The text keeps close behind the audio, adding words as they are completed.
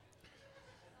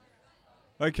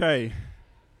Okay,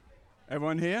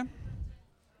 everyone here?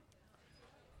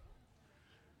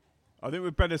 I think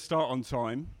we'd better start on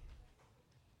time.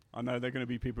 I know there are going to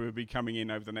be people who will be coming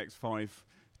in over the next 5-10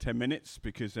 minutes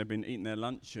because they've been eating their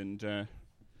lunch and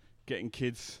getting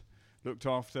kids looked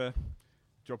after,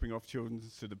 dropping off children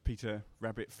to the Peter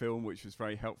Rabbit film, which was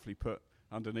very helpfully put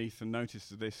underneath the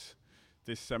notice of this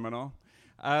seminar.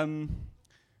 I'm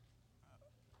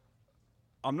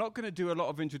not going to do a lot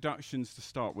of introductions to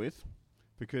start with,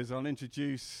 because I'll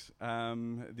introduce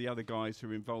the other guys who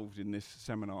are involved in this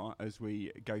seminar as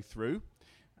we go through.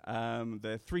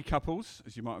 There are 3 couples,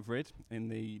 as you might have read in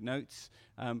the notes.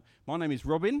 My name is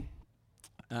Robin,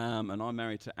 and I'm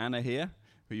married to Anna here,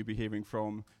 who you'll be hearing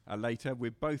from later.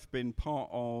 We've both been part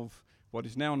of what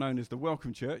is now known as the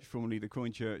Welcome Church, formerly the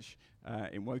Coin Church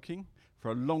in Woking,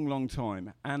 for a long, long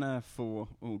time. Anna for,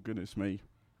 oh goodness me,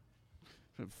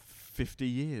 50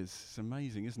 years. It's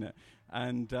amazing, isn't it?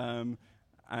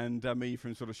 And me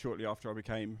from sort of shortly after I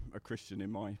became a Christian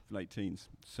in my late teens.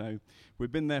 So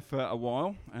we've been there for a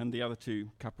while, and the other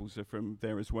 2 couples are from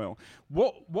there as well.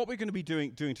 What we're going to be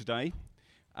doing today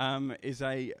is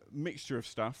a mixture of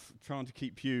stuff, trying to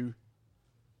keep you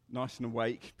nice and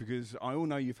awake, because I all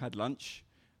know you've had lunch,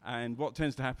 and what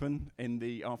tends to happen in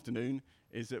the afternoon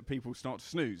is that people start to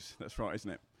snooze. That's right,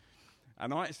 isn't it?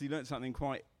 And I actually learnt something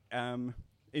quite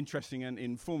interesting and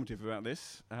informative about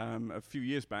this a few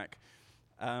years back.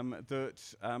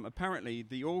 That apparently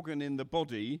the organ in the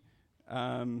body,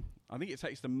 I think it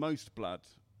takes the most blood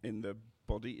in the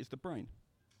body, is the brain.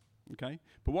 Okay?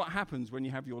 But what happens when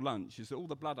you have your lunch is that all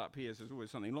the blood up here, so there's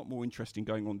always something a lot more interesting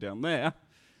going on down there,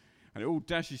 and it all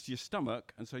dashes to your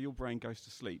stomach, and so your brain goes to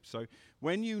sleep. So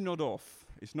when you nod off,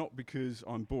 it's not because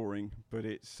I'm boring, but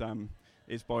it's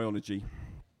biology.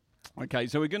 Okay,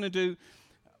 so we're going to do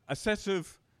a set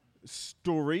of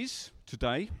stories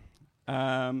today.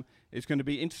 It's going to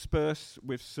be interspersed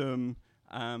with some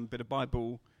bit of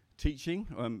Bible teaching,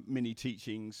 mini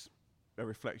teachings,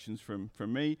 reflections from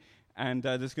me, and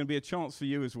there's going to be a chance for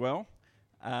you as well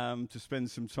to spend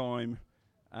some time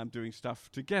doing stuff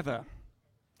together.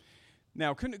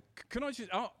 Now, can I just?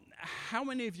 How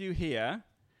many of you here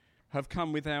have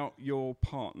come without your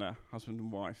partner, husband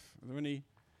and wife? Are there any?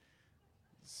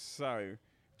 So,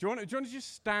 do you want to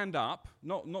just stand up?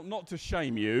 Not to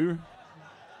shame you.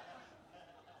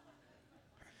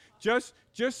 Just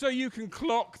so you can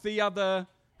clock the other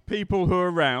people who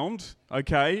are around,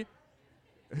 okay?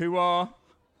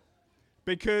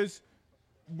 Because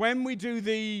when we do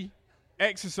the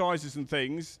exercises and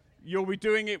things, you'll be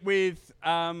doing it with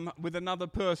another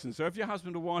person. So if your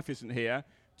husband or wife isn't here,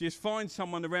 just find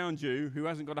someone around you who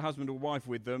hasn't got a husband or wife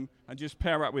with them and just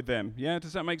pair up with them. Yeah,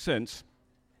 does that make sense?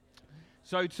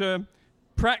 So to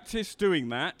practice doing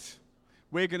that,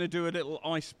 we're going to do a little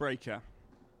icebreaker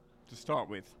to start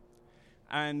with.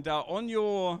 And on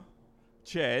your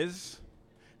chairs,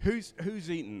 who's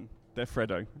eaten their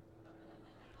Freddo?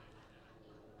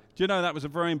 Do you know that was a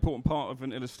very important part of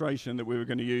an illustration that we were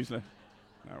going to use? No,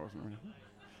 it wasn't really.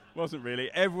 Wasn't really.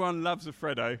 Everyone loves a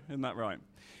Freddo, isn't that right?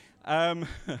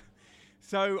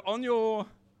 So on your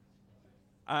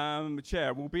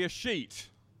chair will be a sheet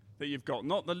that you've got,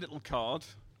 not the little card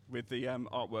with the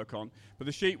artwork on, but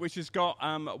the sheet which has got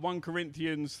 1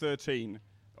 Corinthians 13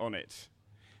 on it.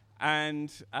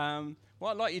 And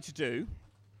what I'd like you to do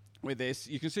with this,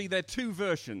 you can see there are 2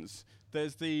 versions.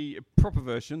 There's the proper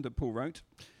version that Paul wrote,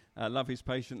 love is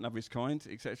patient, love is kind,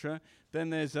 etc. Then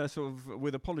there's sort of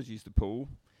with apologies to Paul,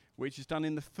 which is done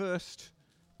in the first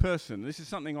person. This is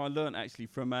something I learnt actually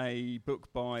from a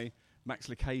book by Max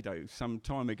Lucado some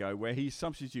time ago, where he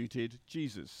substituted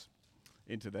Jesus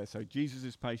into there. So Jesus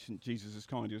is patient, Jesus is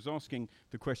kind. He was asking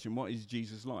the question, what is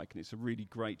Jesus like? And it's a really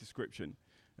great description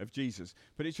of Jesus.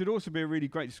 But it should also be a really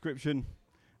great description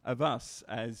of us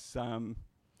as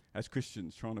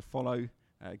Christians, trying to follow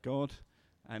God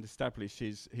and establish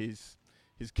his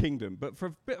kingdom. But for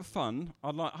a bit of fun,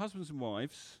 I'd like husbands and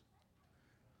wives,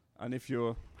 and if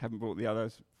you haven't brought the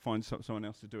others, find someone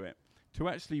else to do it, to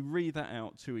actually read that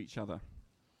out to each other.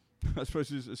 I suppose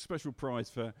there's a special prize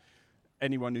for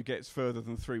anyone who gets further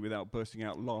than 3 without bursting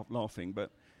out laughing. But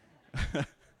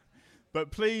but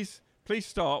please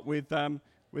start with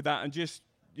that, and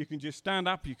you can just stand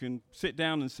up, you can sit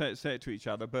down and say it to each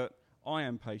other, but I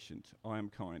am patient, I am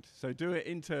kind. So do it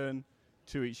in turn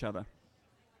to each other.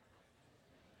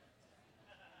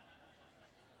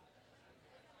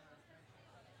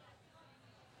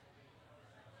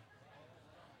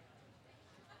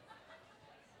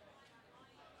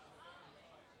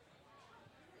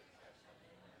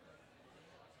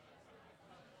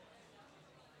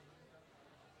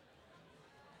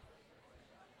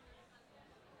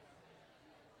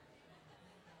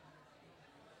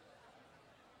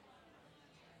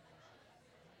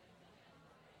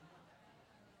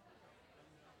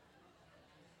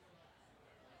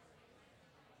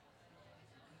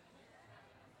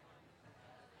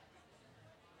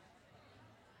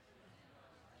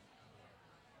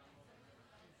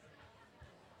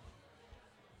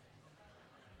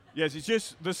 Yes, it's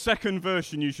just the second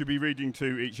version you should be reading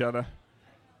to each other.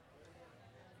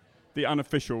 The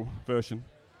unofficial version.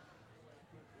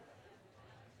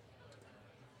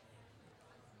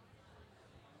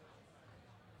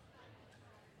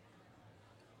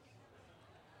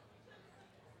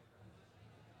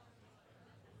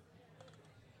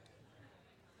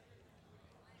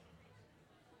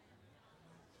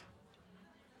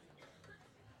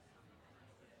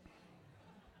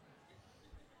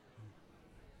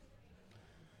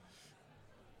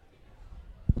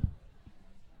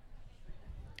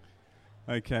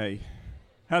 Okay.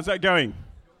 How's that going?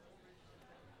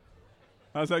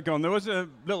 How's that gone? There was a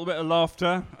little bit of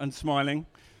laughter and smiling.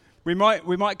 We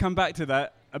might come back to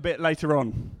that a bit later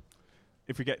on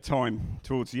if we get time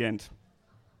towards the end.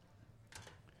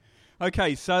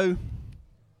 Okay, so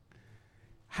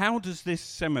how does this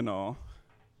seminar?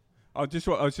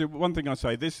 One thing I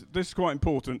say. This is quite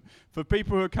important for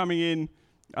people who are coming in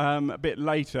a bit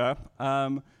later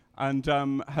and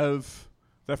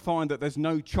they find that there's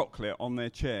no chocolate on their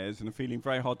chairs and are feeling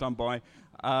very hard done by.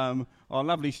 Our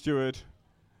lovely steward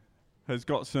has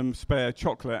got some spare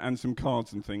chocolate and some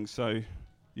cards and things, so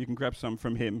you can grab some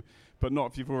from him, but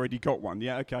not if you've already got one.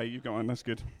 Yeah, okay, you've got one, that's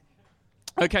good.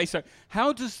 Okay, so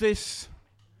how does this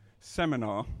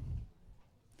seminar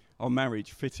on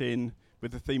marriage fit in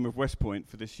with the theme of West Point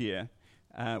for this year,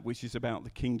 which is about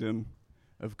the kingdom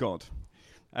of God?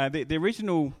 The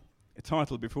original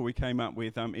title before we came up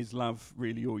with Is Love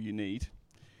Really All You Need?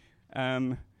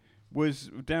 Was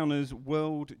down as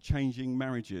World-Changing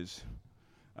Marriages.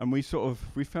 And we felt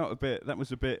that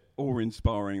was a bit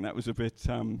awe-inspiring. That was a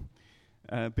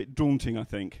bit daunting, I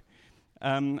think.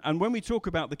 And when we talk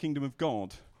about the kingdom of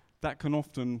God, that can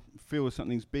often feel as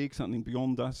something's big, something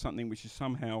beyond us, something which is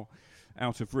somehow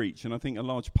out of reach. And I think a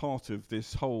large part of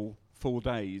this whole 4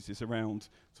 days is around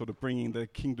sort of bringing the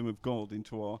kingdom of God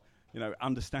into our,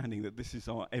 understanding that this is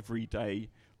our everyday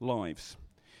lives.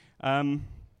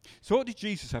 So what did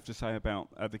Jesus have to say about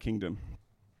the kingdom?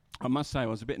 I must say I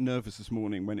was a bit nervous this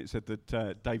morning when it said that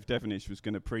Dave Devenish was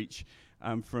going to preach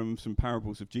from some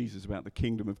parables of Jesus about the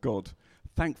kingdom of God.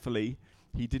 Thankfully,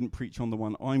 he didn't preach on the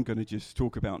one I'm going to just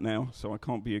talk about now, so I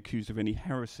can't be accused of any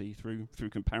heresy through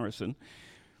comparison.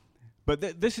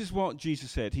 But this is what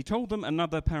Jesus said. He told them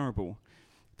another parable.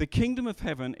 The kingdom of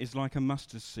heaven is like a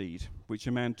mustard seed, which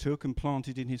a man took and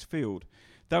planted in his field.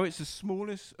 Though it's the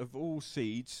smallest of all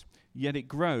seeds, yet it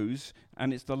grows,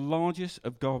 and it's the largest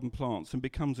of garden plants, and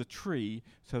becomes a tree,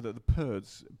 so that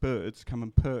the birds come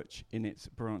and perch in its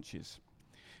branches.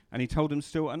 And he told them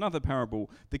still another parable.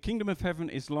 The kingdom of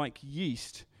heaven is like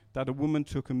yeast that a woman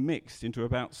took and mixed into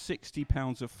about 60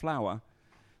 pounds of flour.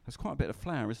 That's quite a bit of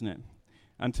flour, isn't it?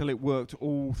 Until it worked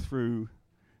all through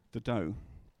the dough.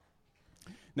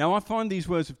 Now, I find these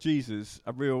words of Jesus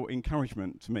a real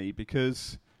encouragement to me,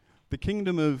 because the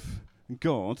kingdom of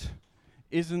God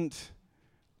isn't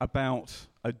about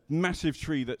a massive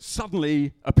tree that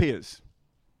suddenly appears.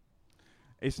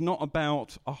 It's not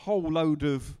about a whole load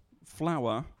of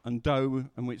flour and dough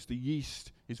in which the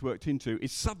yeast is worked into.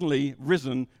 It's suddenly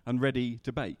risen and ready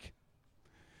to bake.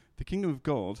 The kingdom of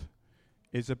God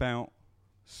is about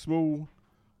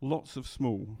lots of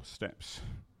small steps,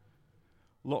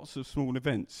 lots of small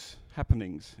events,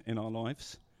 happenings in our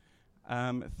lives,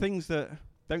 things that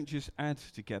don't just add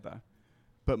together,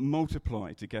 but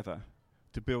multiply together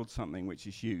to build something which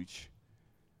is huge,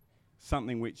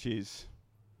 something which is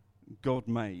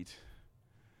God-made,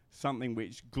 something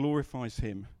which glorifies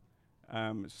him,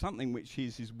 something which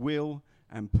is his will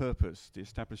and purpose, the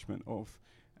establishment of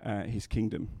his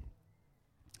kingdom.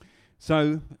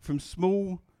 So, from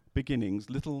small beginnings,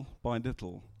 little by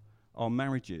little, our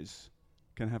marriages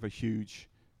can have a huge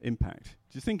impact.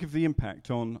 Just think of the impact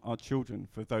on our children,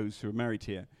 for those who are married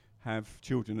here, have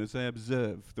children, as they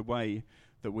observe the way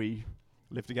that we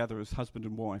live together as husband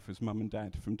and wife, as mum and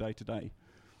dad, from day to day.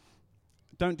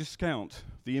 Don't discount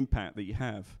the impact that you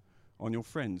have on your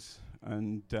friends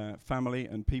and family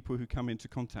and people who come into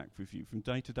contact with you from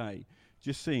day to day.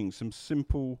 Just seeing some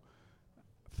simple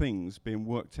things being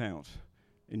worked out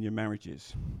in your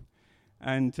marriages.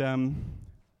 And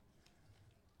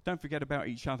don't forget about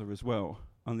each other as well,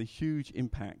 and the huge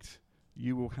impact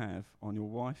you will have on your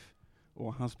wife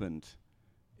or husband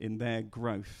in their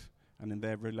growth and in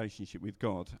their relationship with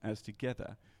God, as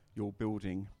together you're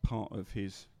building part of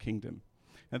his kingdom.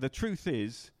 Now, the truth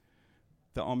is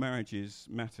that our marriages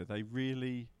matter. They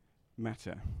really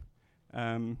matter.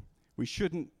 We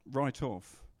shouldn't write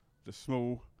off the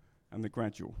small and the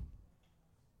gradual.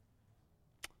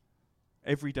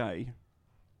 Every day,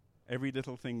 every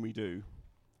little thing we do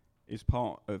is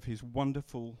part of his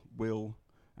wonderful will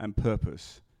and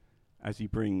purpose as he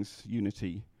brings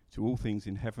unity to all things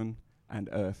in heaven and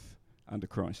earth under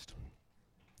Christ.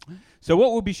 So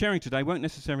what we'll be sharing today won't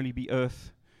necessarily be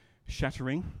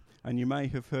earth-shattering, and you may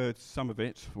have heard some of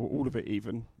it, or all of it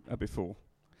even, before.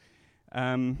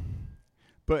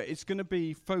 But it's going to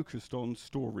be focused on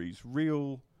stories,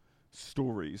 real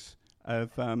stories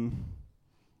of, some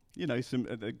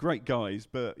great guys,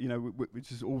 but,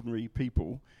 which is ordinary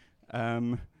people.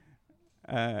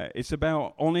 It's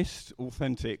about honest,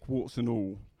 authentic, warts and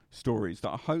all stories that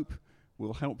I hope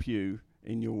will help you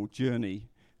in your journey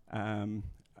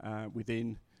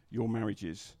within your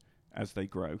marriages as they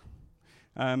grow.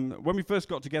 When we first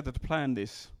got together to plan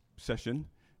this session,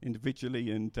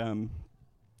 individually and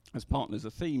as partners,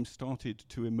 a theme started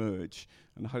to emerge,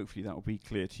 and hopefully that will be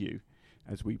clear to you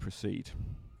as we proceed.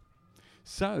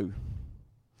 So,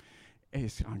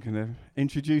 I'm going to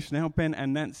introduce now Ben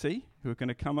and Nancy, who are going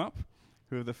to come up,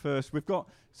 who are the first. We've got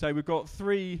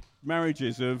 3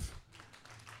 marriages of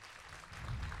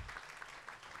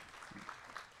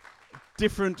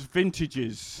different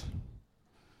vintages.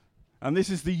 And this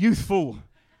is the youthful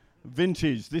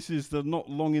vintage. This is the not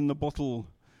long in the bottle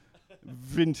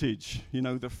vintage.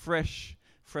 The fresh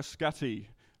Frascati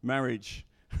marriage.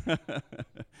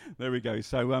 There we go.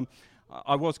 So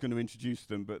I was going to introduce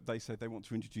them, but they said they want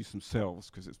to introduce themselves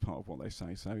because it's part of what they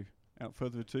say. So without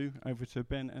further ado, over to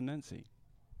Ben and Nancy.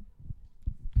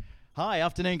 Hi,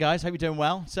 afternoon guys, hope you're doing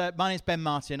well. So my name's Ben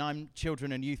Martin, I'm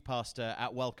children and youth pastor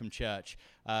at Welcome Church.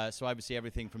 So I oversee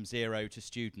everything from 0 to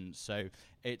students. So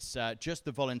it's just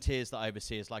the volunteers that I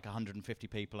oversee is like 150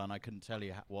 people, and I couldn't tell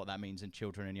you what that means in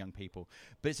children and young people.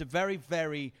 But it's a very,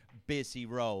 very busy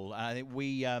role. And I think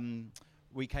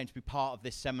we came to be part of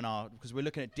this seminar because we're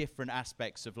looking at different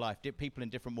aspects of life, people in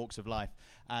different walks of life.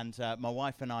 And my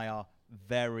wife and I are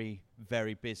very,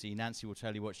 very busy. Nancy will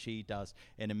tell you what she does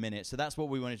in a minute. So that's what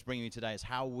we wanted to bring you today, is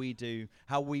how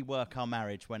we work our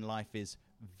marriage when life is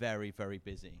very, very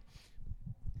busy.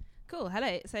 Cool.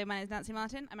 Hello. So my name is Nancy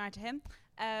Martin. I'm married to him.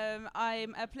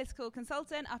 I'm a political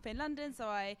consultant up in London, so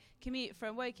I commute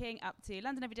from Woking up to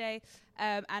London every day.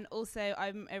 And also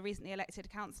I'm a recently elected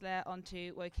councillor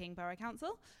onto Woking Borough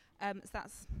Council. So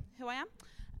that's who I am.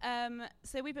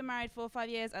 So we've been married for 5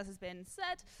 years, as has been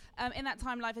said. In that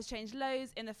time, life has changed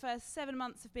loads. In the first 7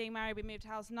 months of being married, we moved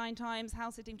house 9 times,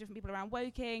 house sitting different people around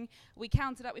Woking. We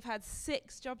counted up, we've had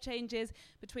 6 job changes.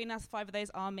 Between us, 5 of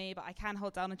those are me, but I can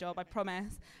hold down a job, I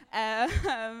promise.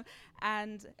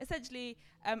 And essentially,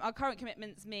 our current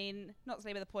commitments mean, not to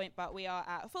labour the point, but we are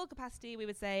at full capacity, we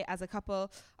would say, as a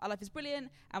couple. Our life is brilliant,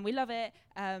 and we love it.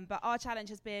 But our challenge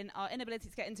has been our inability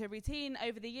to get into a routine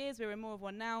over the years. We're in more of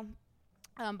one now.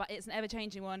 But it's an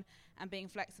ever-changing one, and being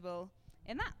flexible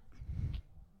in that.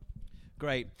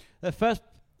 Great. The first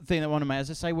thing that I want to make, as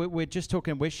I say,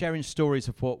 we're sharing stories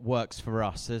of what works for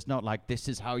us. There's not like, this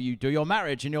is how you do your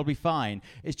marriage and you'll be fine.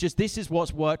 It's just, this is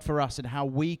what's worked for us and how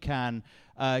we can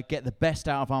get the best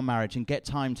out of our marriage and get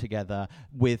time together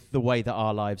with the way that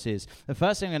our lives is. The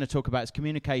first thing I'm going to talk about is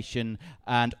communication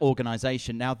and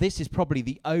organization. Now, this is probably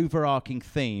the overarching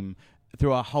theme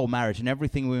through our whole marriage, and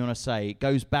everything we want to say, it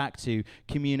goes back to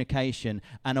communication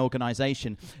and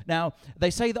organization. Now, they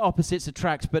say that opposites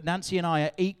attract, but Nancy and I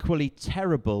are equally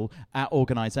terrible at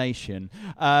organization.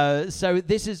 So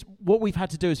this is what we've had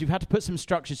to do, is we've had to put some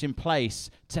structures in place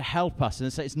to help us,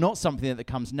 and so it's not something that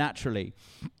comes naturally.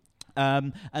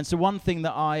 And so one thing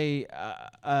that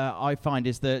I find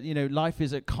is that, life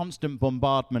is a constant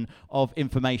bombardment of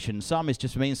information. Some is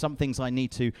just for me, and some things I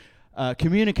need to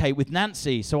communicate with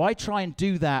Nancy. So I try and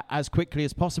do that as quickly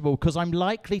as possible because I'm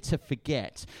likely to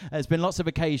forget. There's been lots of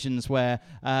occasions where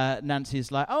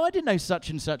Nancy's like, oh, I didn't know such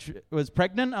and such was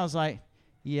pregnant. I was like,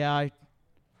 yeah,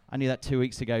 I knew that 2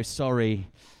 weeks ago. Sorry,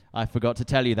 I forgot to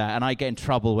tell you that. And I get in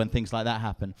trouble when things like that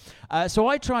happen. So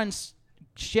I try and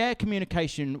share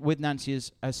communication with Nancy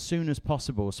as soon as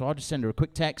possible. So I'll just send her a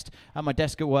quick text. At my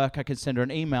desk at work, I can send her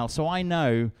an email. So I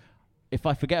know if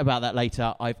I forget about that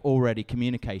later, I've already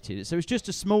communicated it. So it's just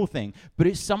a small thing, but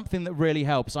it's something that really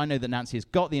helps. I know that Nancy has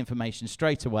got the information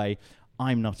straight away.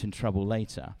 I'm not in trouble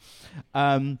later.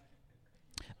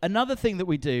 Another thing that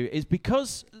we do is,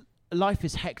 because life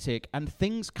is hectic and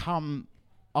things come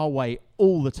our way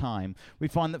all the time, we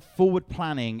find that forward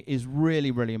planning is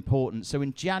really, really important. So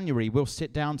in January, we'll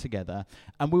sit down together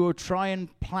and we will try and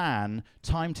plan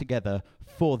time together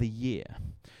for the year.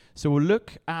 So we'll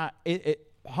look at it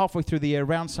halfway through the year,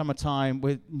 around summertime,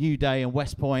 with New Day and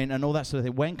West Point and all that sort of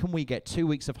thing. When can we get 2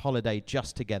 weeks of holiday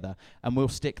just together? And we'll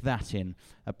stick that in,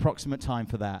 approximate time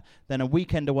for that. Then a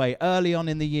weekend away early on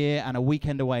in the year and a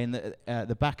weekend away in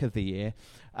the back of the year.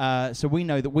 So we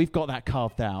know that we've got that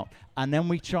carved out. And then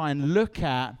we try and look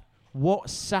at what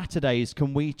Saturdays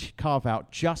can we carve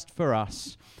out just for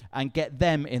us and get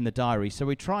them in the diary. So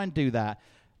we try and do that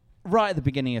right at the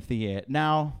beginning of the year.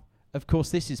 Now, of course,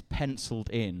 this is penciled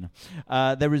in.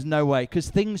 There is no way, because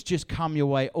things just come your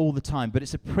way all the time, but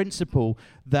it's a principle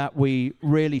that we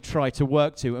really try to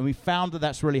work to, and we found that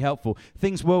that's really helpful.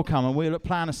 Things will come, and we'll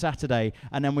plan a Saturday,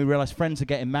 and then we realize friends are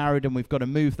getting married, and we've got to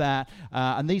move that,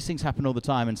 and these things happen all the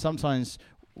time, and sometimes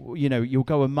you'll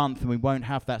go a month and we won't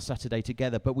have that Saturday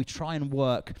together, but we try and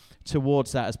work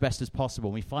towards that as best as possible.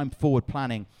 We find forward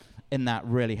planning in that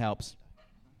really helps.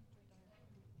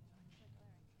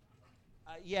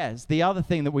 Yes, the other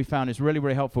thing that we found is really,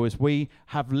 really helpful is we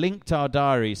have linked our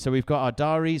diaries. So we've got our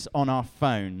diaries on our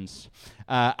phones,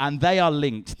 and they are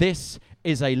linked. This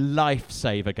is a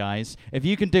lifesaver, guys. If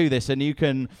you can do this and you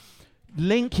can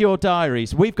link your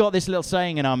diaries. We've got this little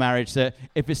saying in our marriage that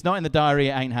if it's not in the diary,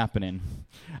 it ain't happening.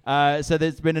 So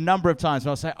there's been a number of times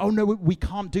when I'll say, oh, no, we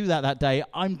can't do that day.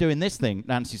 I'm doing this thing.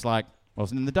 Nancy's like,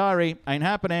 wasn't in the diary, ain't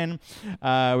happening,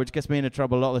 which gets me into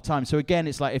trouble a lot of the time. So again,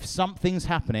 it's like if something's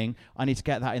happening, I need to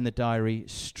get that in the diary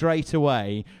straight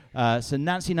away. So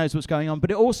Nancy knows what's going on. But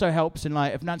it also helps in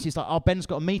like if Nancy's like, oh, Ben's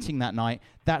got a meeting that night,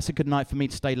 that's a good night for me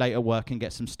to stay late at work and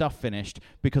get some stuff finished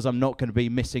because I'm not going to be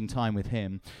missing time with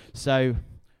him. So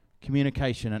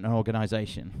communication and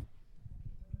organisation.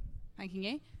 Thank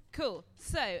you. Cool.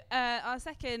 So our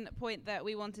second point that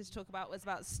we wanted to talk about was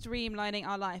about streamlining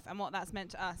our life and what that's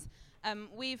meant to us.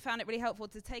 We've found it really helpful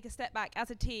to take a step back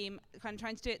as a team, kind of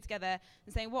trying to do it together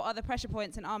and saying what are the pressure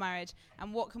points in our marriage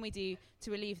and what can we do to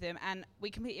relieve them. And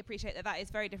we completely appreciate that is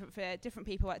very different for different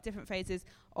people at different phases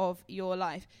of your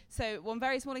life. So one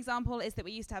very small example is that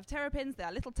we used to have terrapins. They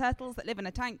are little turtles that live in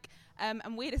a tank.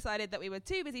 And we decided that we were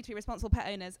too busy to be responsible pet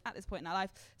owners at this point in our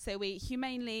life. So we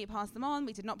humanely passed them on.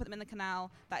 We did not put them in the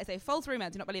canal. That is a false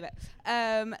rumor. Do not believe it.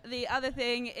 The other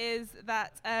thing is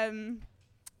that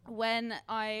when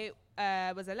I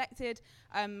was elected,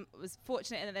 was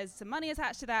fortunate in that there's some money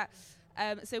attached to that.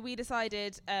 So we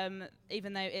decided,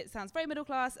 even though it sounds very middle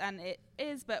class, and it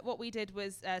is, but what we did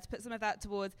was to put some of that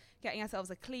towards getting ourselves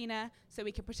a cleaner so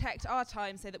we could protect our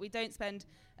time so that we don't spend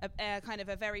a kind of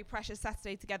a very precious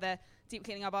Saturday together deep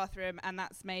cleaning our bathroom, and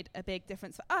that's made a big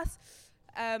difference for us.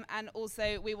 And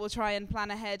also we will try and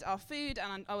plan ahead our food,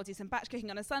 and I will do some batch cooking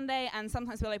on a Sunday, and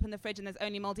sometimes we'll open the fridge and there's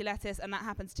only mouldy lettuce, and that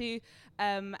happens too,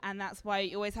 and that's why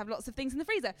you always have lots of things in the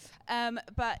freezer.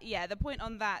 But yeah, the point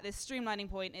on that, this streamlining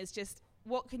point, is just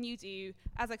what can you do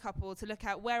as a couple to look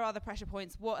at where are the pressure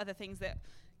points, what are the things that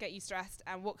get you stressed,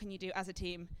 and what can you do as a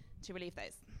team to relieve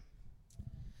those.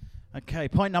 Okay,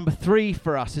 point number 3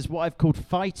 for us is what I've called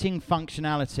fighting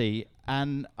functionality,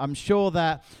 and I'm sure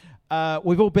that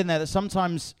we've all been there, that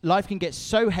sometimes life can get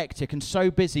so hectic and so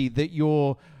busy that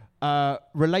your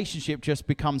relationship just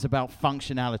becomes about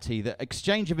functionality, the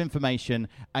exchange of information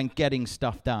and getting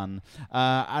stuff done.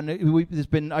 And there's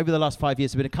been, over the last 5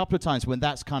 years, there's been a couple of times when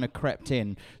that's kind of crept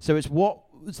in. So it's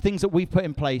things that we've put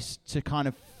in place to kind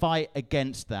of fight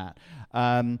against that.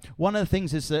 One of the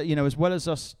things is that, as well as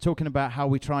us talking about how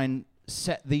we try and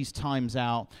set these times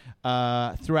out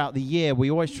throughout the year,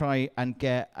 we always try and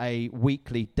get a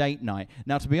weekly date night.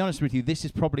 Now, to be honest with you, this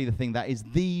is probably the thing that is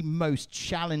the most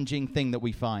challenging thing that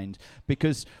we find,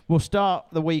 because we'll start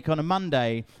the week on a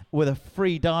Monday with a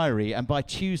free diary, and by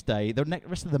Tuesday the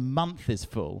rest of the month is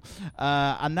full,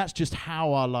 and that's just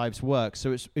how our lives work.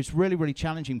 So it's really, really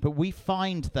challenging. But we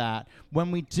find that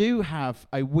when we do have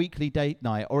a weekly date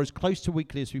night, or as close to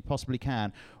weekly as we possibly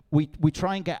can, we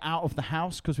try and get out of the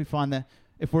house, because we find that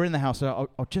if we're in the house, I'll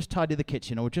just tidy the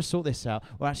kitchen, or just sort this out.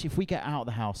 Well, actually, if we get out of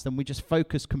the house, then we just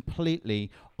focus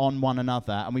completely on one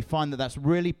another, and we find that that's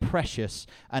really precious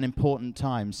and important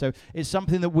time. So it's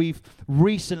something that we've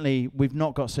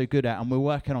not got so good at, and we're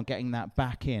working on getting that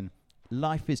back in.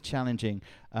 Life is challenging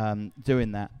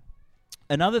doing that.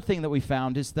 Another thing that we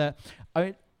found is that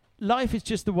life is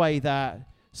just the way that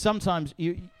sometimes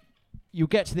you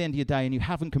get to the end of your day and you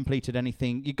haven't completed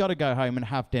anything. You've got to go home and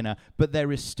have dinner, but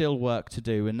there is still work to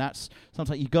do. And that's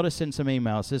sometimes you've got to send some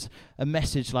emails. There's a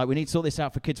message like, we need to sort this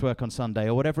out for kids' work on Sunday,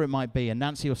 or whatever it might be. And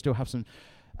Nancy will still have some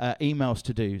emails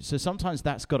to do. So sometimes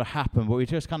that's got to happen, but we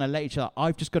just kind of let each other,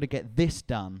 I've just got to get this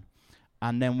done,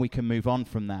 and then we can move on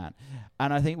from that.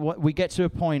 And I think we get to a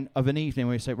point of an evening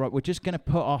where we say, right, we're just going to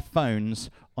put our phones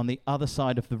on the other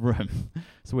side of the room.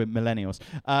 So we're millennials.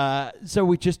 So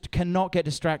we just cannot get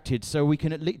distracted. So we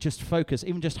can at least just focus,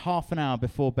 even just half an hour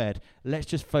before bed. Let's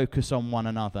just focus on one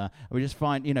another. And we just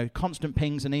find, constant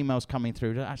pings and emails coming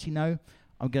through. Actually, no,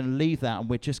 I'm going to leave that, and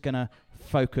we're just going to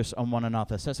focus on one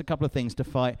another. So that's a couple of things to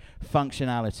fight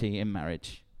functionality in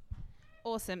marriage.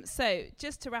 Awesome. So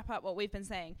just to wrap up what we've been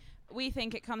saying, we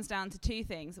think it comes down to two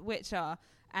things, which are,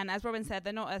 and as Robin said,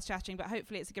 they're not earth-shattering, but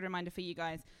hopefully it's a good reminder for you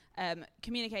guys,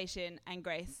 communication and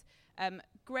grace.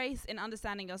 Grace in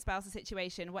understanding your spouse's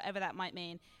situation, whatever that might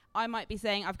mean. I might be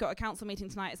saying, I've got a council meeting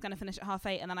tonight, it's going to finish at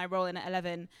 8:30, and then I roll in at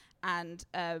 11, and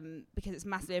because it's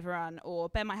massively overrun. Or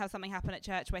Ben might have something happen at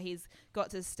church where he's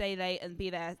got to stay late and be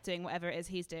there doing whatever it is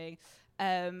he's doing.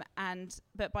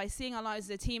 But by seeing our lives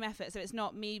as a team effort, so it's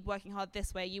not me working hard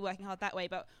this way, you working hard that way,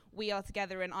 but we are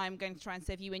together and I'm going to try and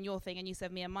serve you in your thing and you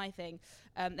serve me in my thing,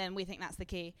 then we think that's the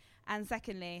key. And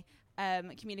secondly,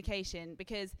 communication,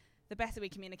 because the better we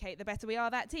communicate, the better we are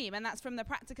that team. And that's from the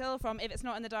practical, from if it's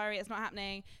not in the diary, it's not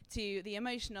happening, to the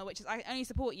emotional, which is I only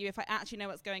support you if I actually know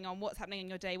what's going on, what's happening in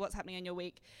your day, what's happening in your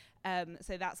week.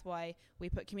 So that's why we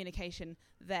put communication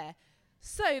there.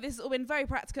 So this has all been very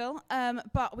practical,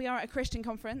 but we are at a Christian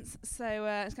conference, so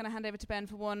I'm just going to hand over to Ben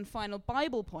for one final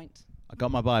Bible point. I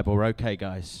got my Bible. We're okay,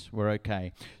 guys. We're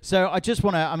okay. So I just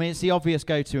want to, it's the obvious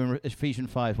go-to in Ephesians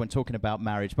 5 when talking about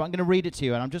marriage, but I'm going to read it to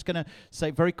you, and I'm just going to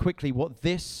say very quickly what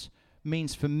this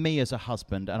means for me as a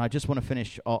husband, and I just want to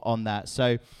finish on that.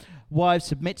 So, wives,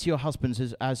 submit to your husbands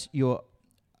as your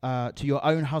to your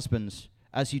own husbands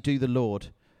as you do the Lord.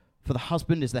 For the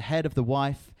husband is the head of the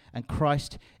wife, and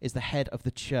Christ is the head of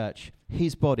the church,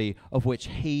 his body, of which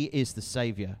he is the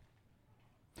Saviour.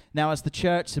 Now, as the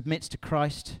church submits to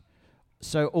Christ,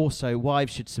 so also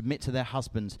wives should submit to their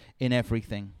husbands in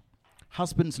everything.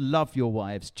 Husbands, love your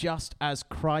wives, just as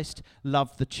Christ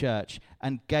loved the church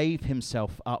and gave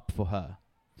himself up for her,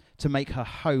 to make her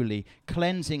holy,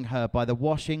 cleansing her by the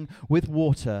washing with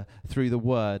water through the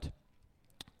word,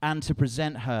 and to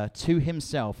present her to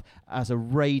himself as a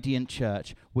radiant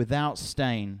church, without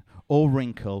stain or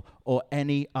wrinkle or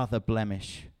any other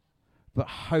blemish, but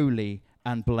holy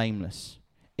and blameless.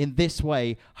 In this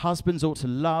way, husbands ought to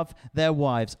love their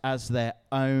wives as their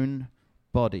own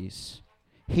bodies.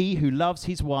 He who loves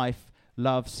his wife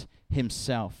loves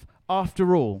himself.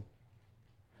 After all,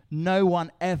 no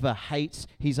one ever hates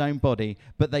his own body,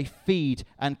 but they feed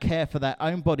and care for their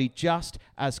own body just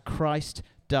as Christ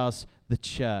does the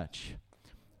church.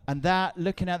 And that,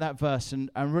 looking at that verse and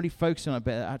really focusing on it a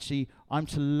bit, actually, I'm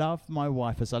to love my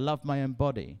wife as I love my own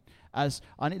body. As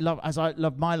I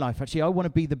love my life. Actually, I want to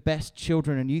be the best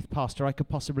children and youth pastor I could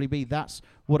possibly be. That's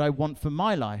what I want for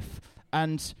my life.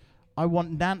 And I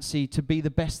want Nancy to be the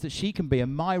best that she can be.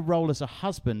 And my role as a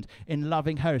husband in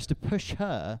loving her is to push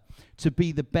her to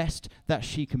be the best that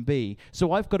she can be.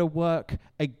 So I've got to work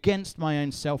against my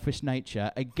own selfish nature,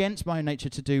 against my own nature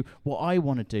to do what I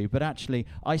want to do. But actually,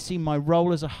 I see my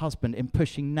role as a husband in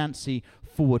pushing Nancy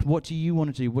forward. What do you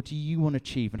want to do? What do you want to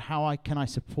achieve? And how can I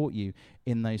support you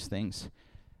in those things?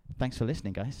 Thanks for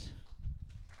listening, guys.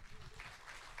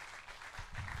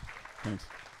 Thanks.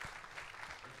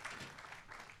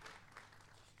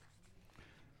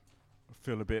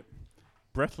 Feel a bit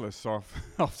breathless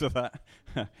after that.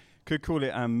 Could call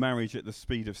it marriage at the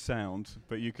speed of sound,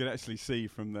 but you could actually see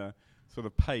from the sort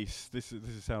of pace. This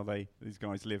is how these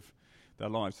guys live their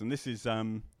lives, and this is.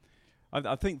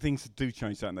 I think things do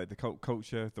change, don't they? The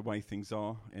culture, the way things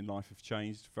are in life, have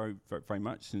changed very, very, very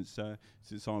much since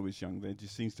I was young. There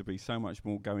just seems to be so much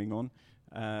more going on.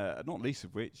 Not least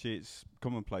of which, it's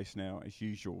commonplace now, as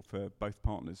usual, for both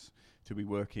partners to be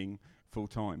working full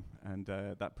time, and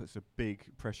that puts a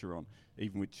big pressure on,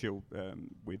 even with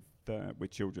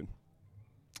children.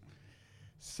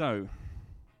 So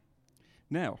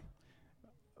now,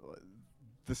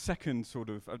 the second sort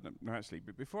of no, actually,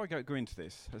 but before I go into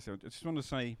this, I just want to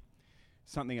say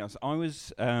something else. I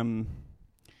was the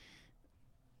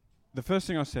first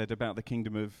thing I said about the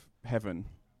kingdom of heaven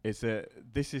is that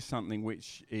this is something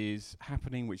which is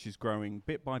happening, which is growing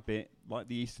bit by bit, like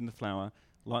the yeast in the flour,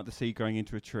 like the seed growing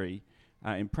into a tree,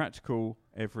 in practical,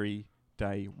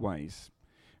 everyday ways.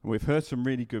 And we've heard some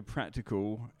really good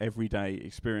practical, everyday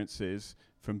experiences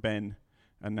from Ben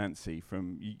and Nancy,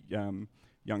 from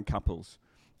young couples.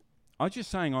 I was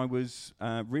just saying I was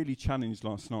really challenged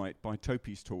last night by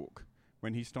Topi's talk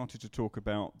when he started to talk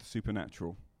about the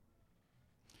supernatural.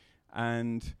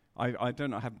 And I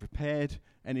don't know, I haven't prepared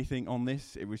anything on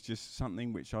this. It was just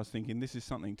something which I was thinking, this is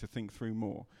something to think through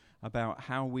more about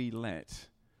how we let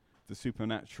the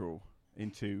supernatural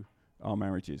into our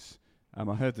marriages.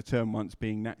 I heard the term once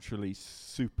being naturally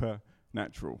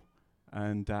supernatural,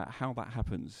 and how that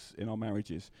happens in our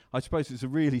marriages. I suppose it's a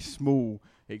really small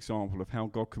example of how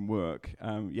God can work.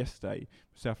 Yesterday,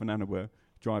 myself and Anna were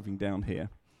driving down here,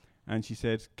 and she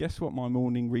said, guess what my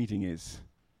morning reading is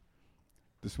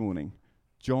this morning?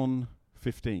 John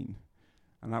 15.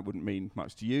 And that wouldn't mean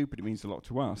much to you, but it means a lot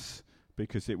to us,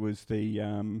 because it was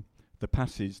the the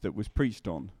passage that was preached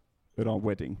on at our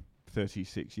wedding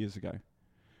 36 years ago.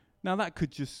 Now, that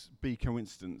could just be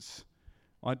coincidence.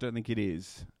 I don't think it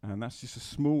is. And that's just a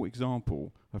small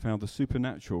example of how the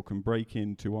supernatural can break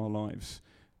into our lives.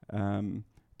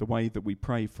 The way that we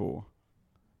pray for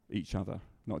each other,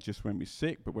 not just when we're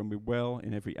sick, but when we're well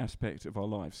in every aspect of our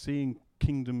lives. Seeing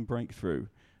kingdom breakthrough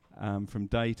from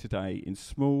day to day in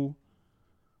small,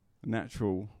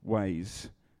 natural ways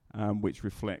which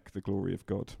reflect the glory of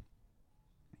God.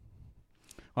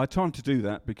 I had time to do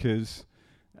that because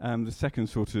the second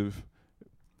sort of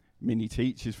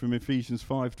mini-teach is from Ephesians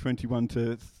 5:21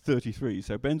 to 33.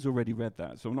 So Ben's already read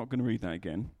that, so I'm not going to read that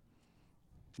again,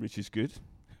 which is good,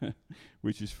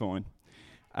 which is fine.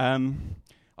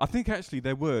 I think actually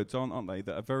they're words, aren't they,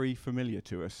 that are very familiar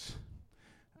to us,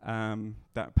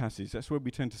 that passage. That's where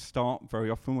we tend to start very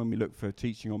often when we look for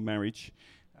teaching on marriage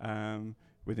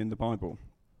within the Bible.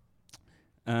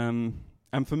 And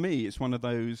for me, it's one of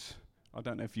those, I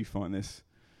don't know if you find this,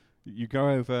 you go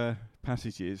over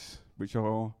passages which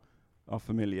are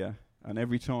familiar, and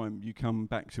every time you come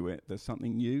back to it, there's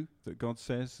something new that God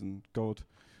says and God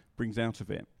brings out of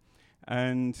it.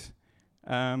 And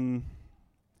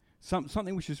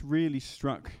something which has really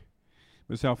struck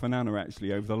myself and Anna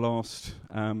actually over the last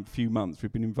few months,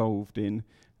 we've been involved in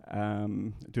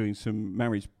doing some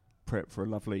marriage prep for a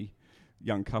lovely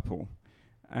young couple,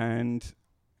 and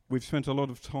we've spent a lot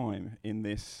of time in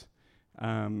this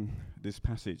this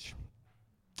passage.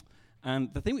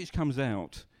 And the thing which comes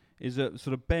out is that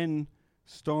sort of Ben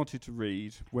started to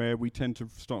read where we tend to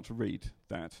start to read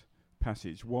that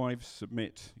passage. Wives,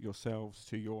 submit yourselves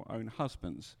to your own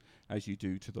husbands as you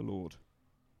do to the Lord.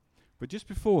 But just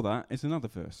before that is another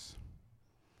verse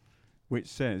which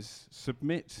says,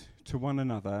 submit to one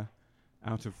another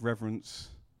out of reverence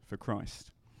for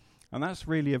Christ. And that's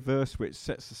really a verse which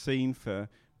sets the scene for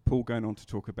Paul going on to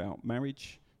talk about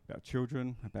marriage, about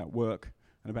children, about work,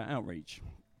 and about outreach.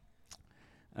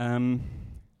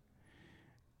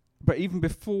 But even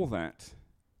before that,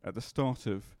 at the start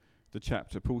of the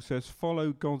chapter, Paul says,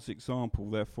 follow God's example,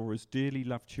 therefore, as dearly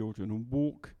loved children, and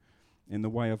walk in the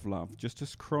way of love, just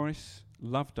as Christ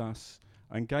loved us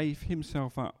and gave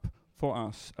himself up for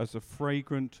us as a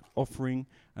fragrant offering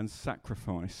and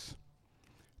sacrifice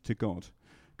to God.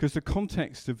 Because the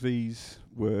context of these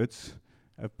words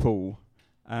of Paul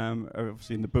are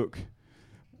obviously in the book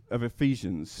of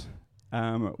Ephesians,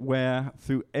 where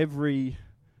through every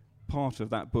part of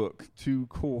that book, two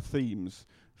core themes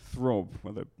throb,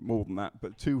 well, they're more than that,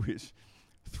 but two which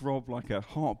throb like a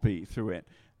heartbeat through it,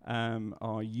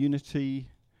 are unity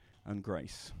and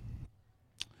grace.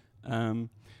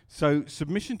 So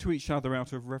submission to each other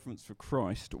out of reverence for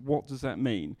Christ, what does that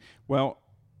mean? Well,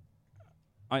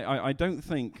 I don't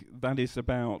think that is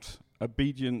about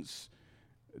obedience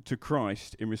to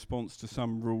Christ in response to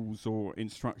some rules or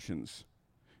instructions.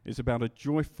 It's about a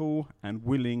joyful and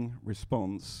willing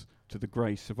response to the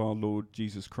grace of our Lord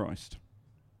Jesus Christ.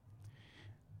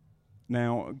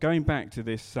 Now, going back to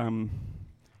this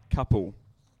couple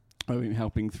I've been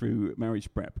helping through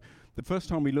marriage prep, the first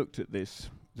time we looked at this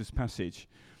passage,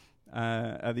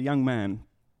 the young man,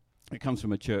 it comes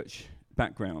from a church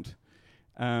background,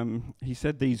 he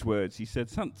said these words. He said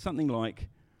something like,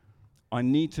 I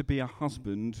need to be a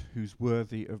husband who's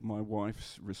worthy of my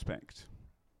wife's respect.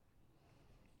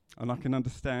 And I can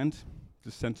understand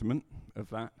the sentiment of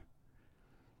that.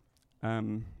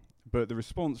 But the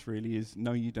response really is,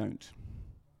 no, you don't.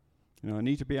 I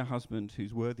need to be a husband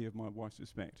who's worthy of my wife's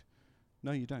respect.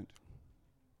 No, you don't.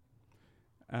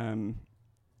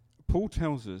 Paul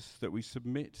tells us that we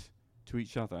submit to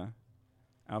each other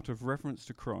out of reverence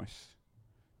to Christ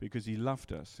because he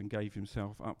loved us and gave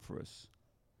himself up for us.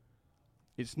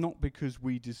 It's not because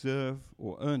we deserve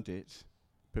or earned it,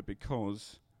 but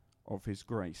because of his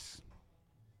grace.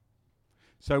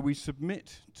 So we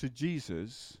submit to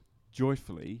Jesus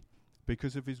joyfully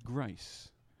because of his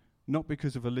grace, not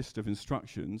because of a list of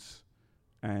instructions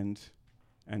and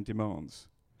demands.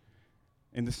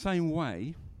 In the same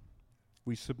way,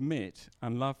 we submit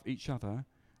and love each other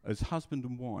as husband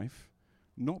and wife,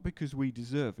 not because we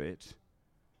deserve it,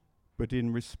 but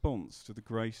in response to the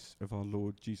grace of our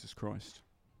Lord Jesus Christ.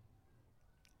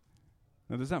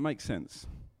 Now, does that make sense?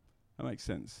 That makes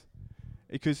sense.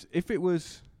 Because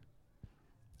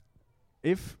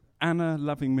if Anna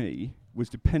loving me was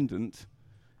dependent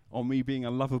on me being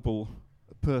a lovable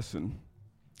person,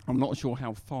 I'm not sure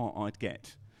how far I'd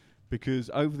get. Because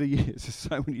over the years, there's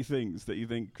so many things that you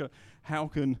think, how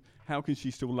can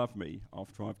she still love me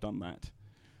after I've done that?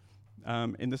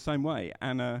 In the same way,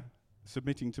 Anna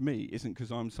submitting to me isn't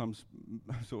because I'm some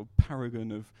sort of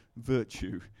paragon of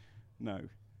virtue. No.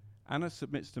 Anna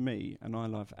submits to me, and I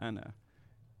love Anna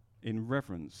in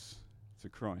reverence to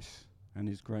Christ and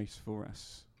his grace for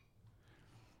us.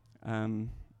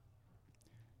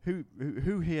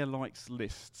 Who here likes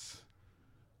lists?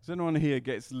 Does anyone here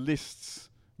gets lists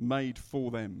made for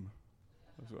them?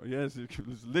 Yes,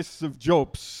 lists of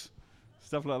jobs,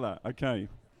 stuff like that. Okay.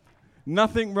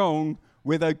 Nothing wrong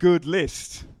with a good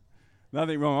list.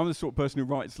 Nothing wrong. I'm the sort of person who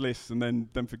writes lists and then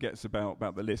forgets about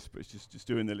the list, but it's just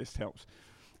doing the list helps.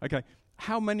 Okay.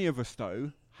 How many of us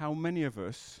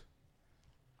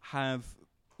have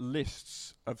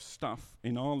lists of stuff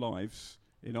in our lives,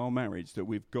 in our marriage, that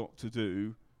we've got to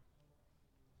do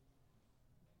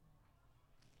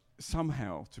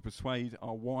somehow to persuade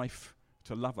our wife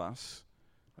to love us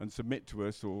and submit to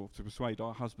us, or to persuade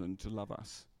our husband to love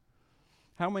us?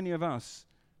 How many of us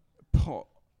put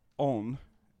on,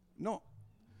 not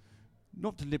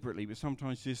deliberately, but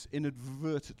sometimes just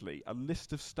inadvertently, a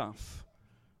list of stuff,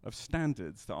 of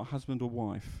standards that our husband or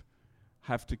wife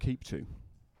have to keep to?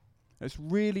 It's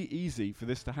really easy for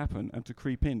this to happen and to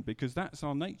creep in, because that's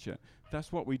our nature.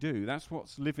 That's what we do. That's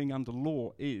what living under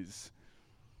law is.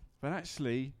 But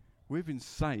actually, we've been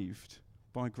saved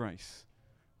by grace.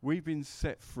 We've been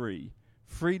set free.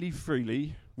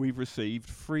 Freely, we've received.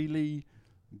 Freely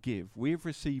give. We've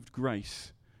received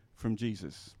grace from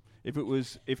Jesus.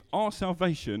 If our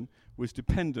salvation was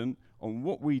dependent on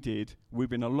what we did, we'd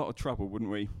be in a lot of trouble, wouldn't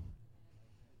we?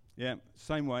 Yeah,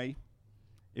 same way.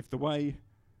 If the way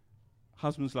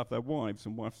husbands love their wives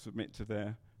and wives submit to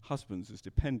their husbands is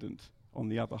dependent on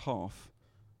the other half,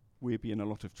 we'd be in a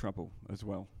lot of trouble as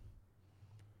well.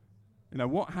 You know,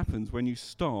 what happens when you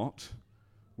start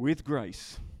with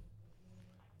grace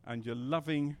and you're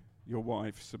loving your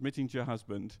wife, submitting to your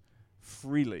husband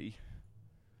freely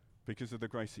because of the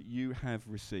grace that you have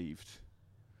received?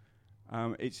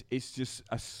 It's just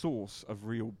a source of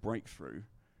real breakthrough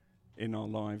in our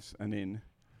lives and in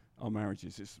our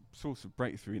marriages. It's a source of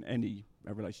breakthrough in any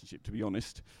relationship, to be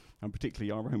honest, and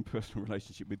particularly our own personal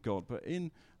relationship with God. But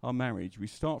in our marriage, we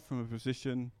start from a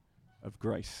position of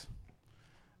grace.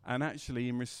 And actually,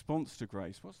 in response to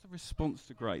grace, what's the response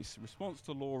to grace? Response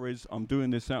to law is, I'm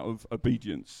doing this out of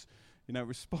obedience. You know,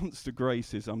 response to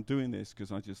grace is, I'm doing this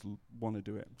because I just want to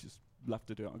do it. Just love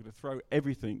to do it. I'm going to throw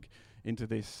everything into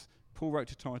this. Paul wrote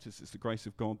to Titus, it's the grace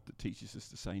of God that teaches us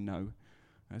to say no.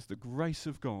 It's the grace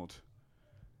of God.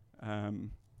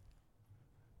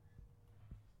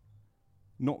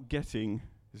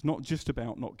 It's not just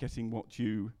about not getting what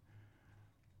you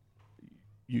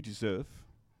deserve.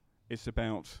 It's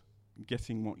about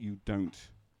getting what you don't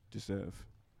deserve.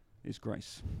 Is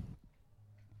grace.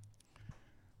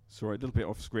 Sorry, a little bit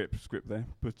off script there,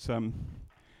 but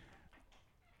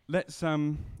let's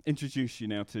introduce you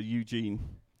now to Eugene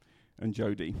and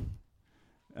Jodie.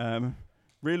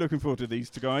 Really looking forward to these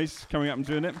two guys coming up and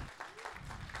doing it.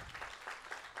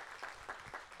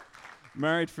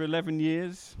 Married for 11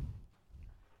 years,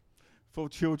 4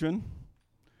 children,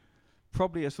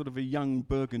 probably a sort of a young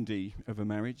Burgundy of a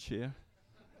marriage here.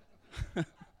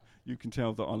 You can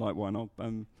tell that I like wine. I'll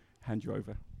hand you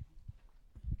over.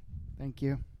 Thank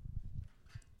you.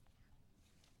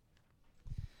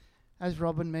 As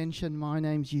Robin mentioned, my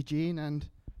name's Eugene, and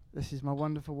this is my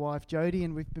wonderful wife, Jodie,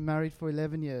 and we've been married for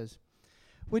 11 years.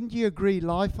 Wouldn't you agree,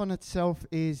 life on itself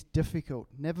is difficult,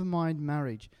 never mind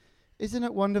marriage? Isn't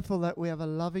it wonderful that we have a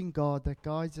loving God that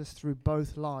guides us through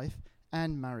both life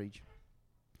and marriage?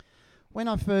 When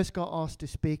I first got asked to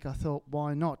speak, I thought,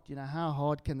 why not? You know, how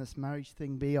hard can this marriage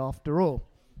thing be after all?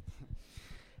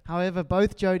 However,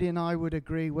 both Jodie and I would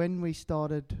agree when we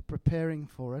started preparing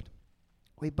for it,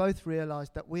 we both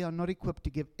realized that we are not equipped to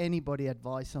give anybody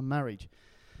advice on marriage.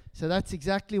 So that's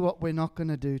exactly what we're not going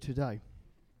to do today.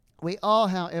 We are,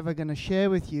 however, going to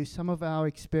share with you some of our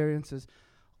experiences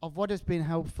of what has been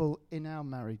helpful in our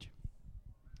marriage.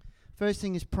 First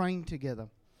thing is praying together.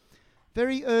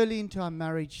 Very early into our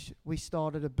marriage, we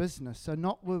started a business. So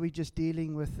not were we just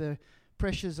dealing with the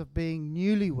pressures of being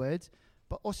newlyweds,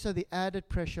 but also the added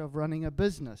pressure of running a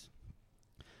business.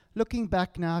 Looking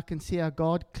back now, I can see how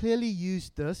God clearly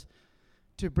used this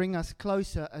to bring us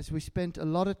closer as we spent a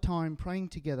lot of time praying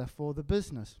together for the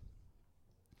business.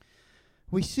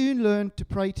 We soon learned to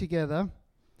pray together,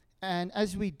 and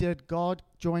as we did, God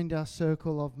joined our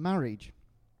circle of marriage.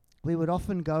 We would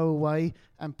often go away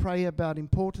and pray about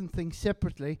important things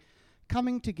separately,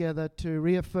 coming together to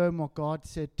reaffirm what God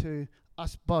said to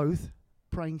us both,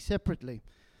 praying separately.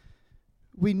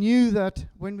 We knew that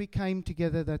when we came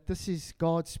together that this is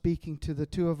God speaking to the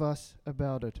two of us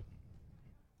about it.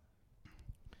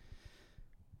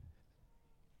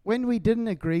 When we didn't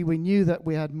agree, we knew that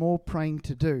we had more praying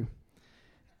to do.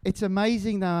 It's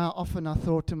amazing though how often I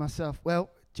thought to myself,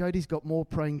 well, Jodie's got more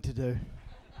praying to do.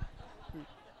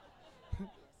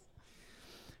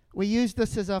 We used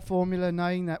this as our formula,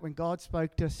 knowing that when God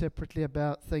spoke to us separately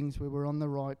about things, we were on the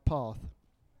right path.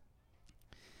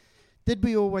 Did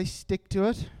we always stick to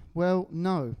it? Well,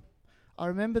 no. I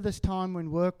remember this time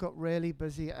when work got really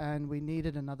busy and we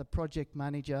needed another project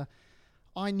manager.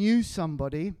 I knew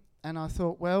somebody and I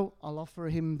thought, well, I'll offer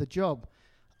him the job.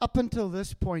 Up until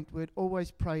this point, we'd always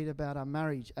prayed about our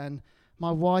marriage, and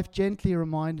my wife gently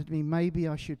reminded me maybe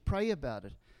I should pray about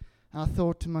it. And I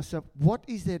thought to myself, what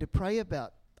is there to pray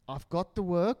about? I've got the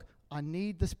work, I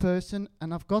need this person,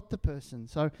 and I've got the person.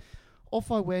 So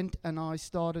off I went and I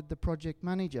started the project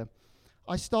manager.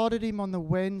 I started him on the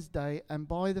Wednesday, and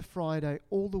by the Friday,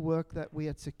 all the work that we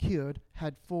had secured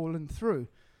had fallen through.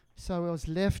 So I was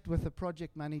left with a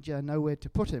project manager, nowhere to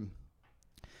put him.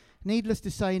 Needless to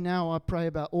say, now I pray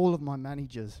about all of my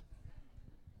managers.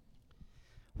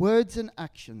 Words and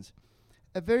actions.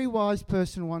 A very wise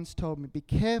person once told me, be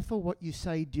careful what you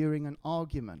say during an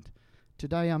argument.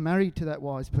 Today I'm married to that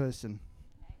wise person.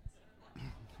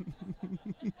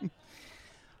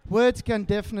 Words can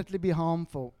definitely be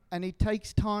harmful, and it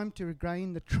takes time to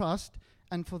regain the trust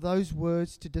and for those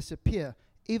words to disappear,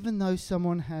 even though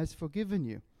someone has forgiven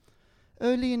you.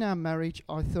 Early in our marriage,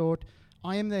 I thought,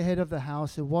 I am the head of the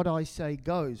house and what I say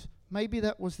goes. Maybe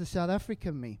that was the South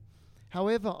African me.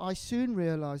 However, I soon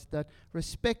realized that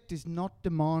respect is not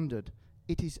demanded,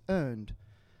 it is earned.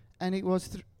 And it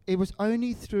was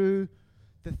only through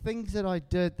the things that I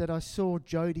did that I saw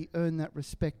Jodie earn that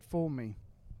respect for me.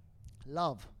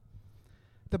 Love.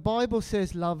 The Bible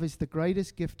says love is the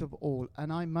greatest gift of all,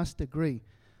 and I must agree.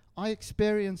 I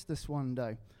experienced this one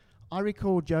day. I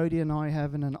recall Jodie and I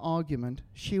having an argument.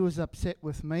 She was upset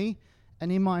with me,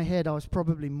 and in my head I was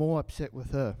probably more upset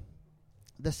with her.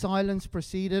 The silence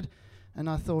proceeded, and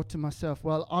I thought to myself,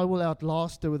 well, I will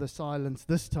outlast her with a silence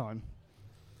this time.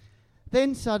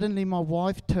 Then suddenly my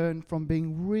wife turned from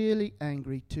being really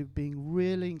angry to being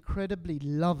really incredibly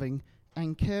loving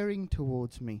and caring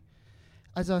towards me.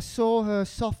 As I saw her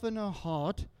soften her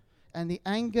heart and the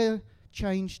anger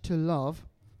changed to love,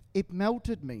 it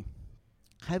melted me.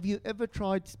 Have you ever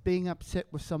tried being upset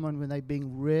with someone when they're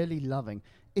being really loving?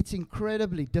 It's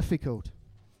incredibly difficult.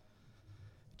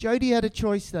 Jodie had a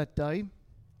choice that day.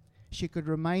 She could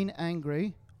remain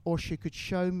angry or she could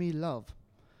show me love.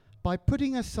 By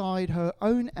putting aside her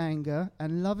own anger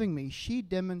and loving me, she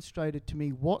demonstrated to me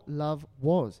what love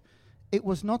was. It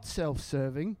was not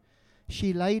self-serving.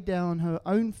 She laid down her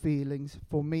own feelings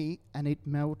for me, and it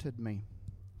melted me.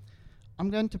 I'm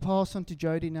going to pass on to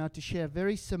Jodie now to share a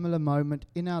very similar moment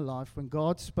in our life when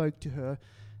God spoke to her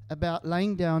about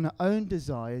laying down her own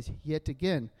desires yet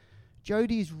again.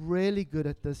 Jodie is really good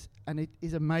at this, and it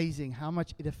is amazing how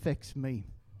much it affects me.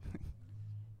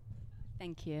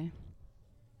 Thank you.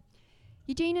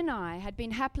 Eugene and I had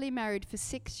been happily married for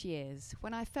 6 years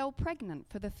when I fell pregnant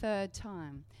for the 3rd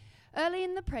time. Early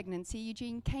in the pregnancy,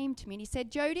 Eugene came to me and he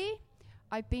said, Jodie,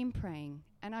 I've been praying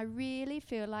and I really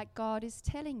feel like God is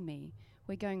telling me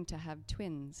we're going to have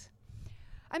twins.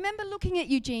 I remember looking at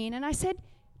Eugene and I said,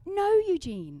 no,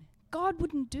 Eugene, God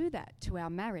wouldn't do that to our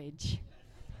marriage.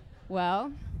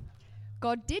 Well,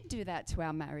 God did do that to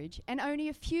our marriage, and only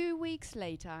a few weeks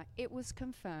later, it was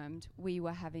confirmed we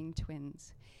were having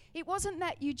twins. It wasn't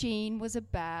that Eugene was a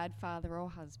bad father or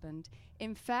husband.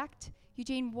 In fact,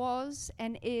 Eugene was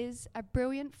and is a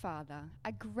brilliant father,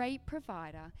 a great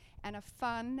provider, and a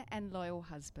fun and loyal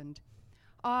husband.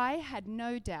 I had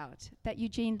no doubt that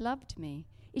Eugene loved me.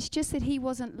 It's just that he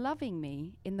wasn't loving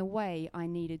me in the way I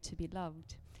needed to be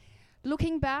loved.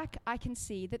 Looking back, I can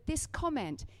see that this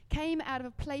comment came out of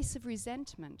a place of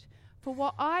resentment, for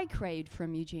what I craved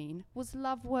from Eugene was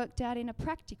love worked out in a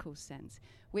practical sense,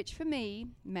 which for me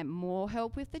meant more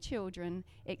help with the children,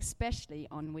 especially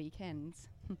on weekends.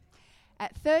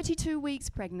 At 32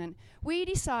 weeks pregnant, we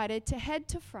decided to head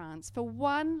to France for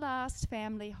one last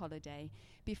family holiday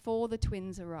before the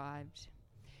twins arrived.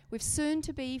 With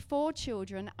soon-to-be 4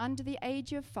 children under the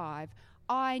age of 5,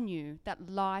 I knew that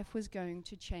life was going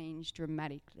to change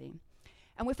dramatically.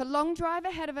 And with a long drive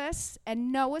ahead of us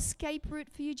and no escape route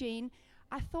for Eugene,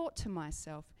 I thought to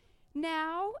myself,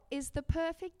 now is the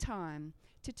perfect time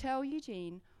to tell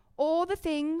Eugene all the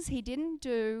things he didn't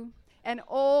do and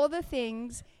all the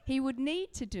things he would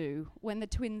need to do when the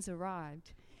twins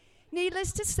arrived.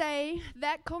 Needless to say,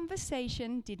 that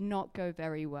conversation did not go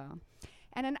very well,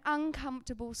 and an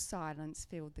uncomfortable silence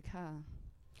filled the car.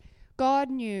 God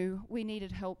knew we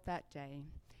needed help that day,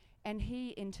 and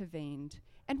he intervened.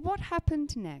 And what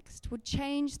happened next would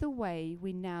change the way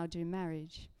we now do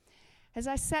marriage. As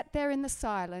I sat there in the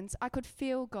silence, I could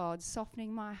feel God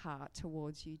softening my heart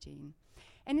towards Eugene.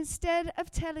 And instead of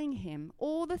telling him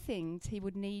all the things he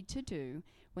would need to do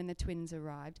when the twins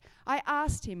arrived, I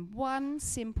asked him one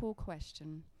simple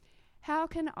question. How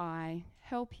can I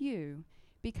help you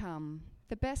become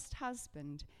the best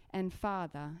husband and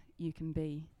father you can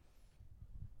be?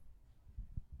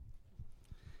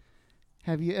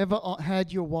 Have you ever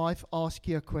had your wife ask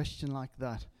you a question like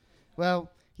that? Well,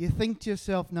 you think to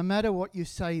yourself, no matter what you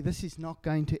say, this is not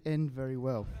going to end very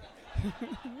well.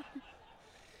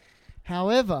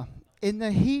 However, in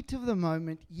the heat of the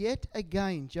moment, yet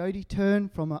again, Jody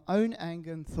turned from her own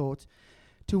anger and thoughts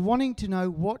to wanting to know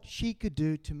what she could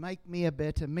do to make me a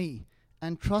better me.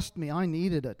 And trust me, I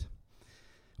needed it.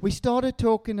 We started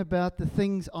talking about the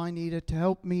things I needed to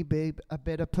help me be a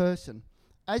better person.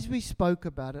 As we spoke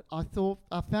about it,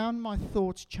 I found my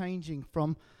thoughts changing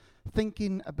from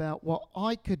thinking about what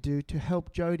I could do to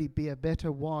help Jody be a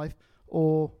better wife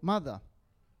or mother.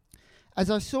 As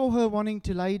I saw her wanting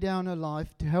to lay down her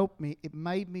life to help me, it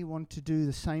made me want to do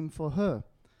the same for her.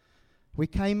 We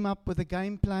came up with a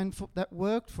game plan that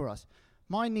worked for us.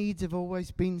 My needs have always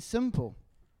been simple.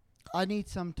 I need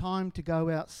some time to go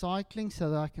out cycling so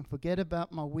that I can forget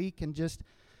about my week and just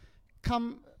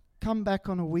come back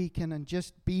on a weekend and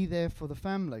just be there for the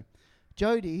family.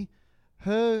 Jody,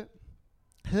 her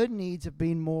needs have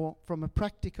been more from a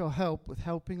practical help with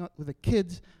helping with the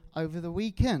kids over the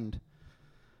weekend.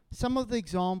 Some of the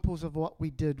examples of what we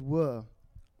did were,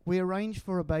 we arranged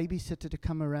for a babysitter to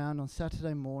come around on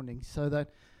Saturday morning so that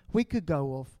we could go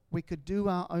off, we could do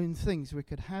our own things, we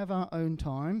could have our own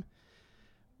time.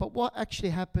 But what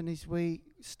actually happened is we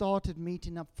started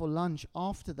meeting up for lunch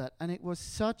after that, and it was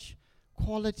such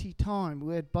quality time.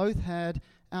 We had both had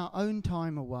our own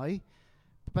time away,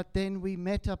 but then we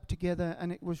met up together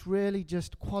and it was really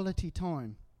just quality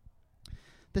time.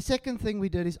 The second thing we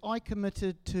did is I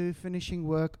committed to finishing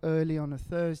work early on a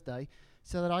Thursday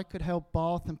so that I could help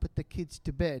bath and put the kids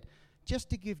to bed, just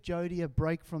to give Jody a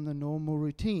break from the normal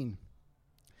routine.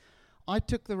 I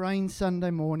took the reins Sunday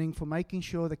morning for making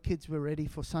sure the kids were ready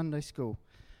for Sunday school.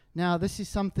 Now, this is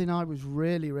something I was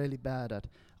really, really bad at.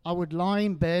 I would lie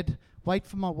in bed, wait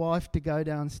for my wife to go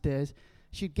downstairs.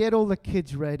 She'd get all the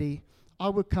kids ready. I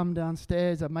would come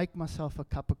downstairs, I'd make myself a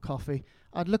cup of coffee.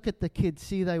 I'd look at the kids,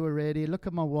 see they were ready, look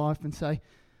at my wife and say,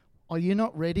 "Are you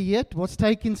not ready yet? What's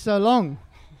taking so long?"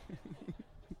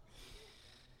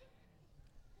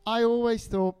 I always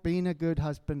thought being a good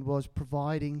husband was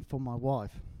providing for my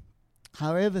wife.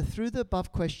 However, through the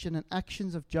above question and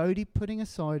actions of Jody putting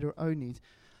aside her own needs,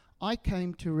 I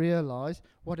came to realize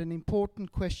what an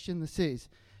important question this is.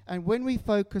 And when we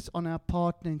focus on our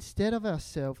partner instead of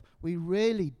ourselves, we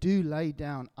really do lay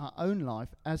down our own life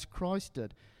as Christ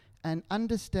did and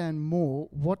understand more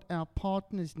what our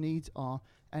partner's needs are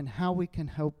and how we can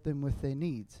help them with their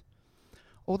needs.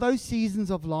 Although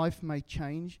seasons of life may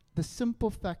change, the simple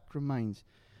fact remains.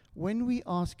 When we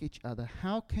ask each other,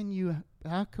 how can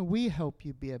we help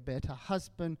you be a better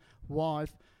husband,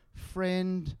 wife,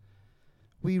 friend,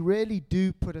 we really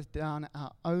do put us down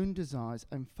our own desires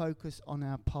and focus on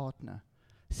our partner.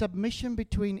 Submission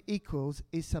between equals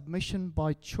is submission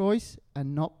by choice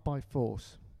and not by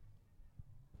force.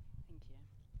 Thank you.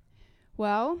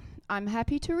 Well, I'm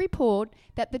happy to report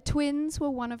that the twins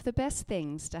were one of the best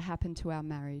things to happen to our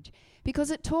marriage because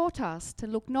it taught us to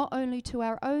look not only to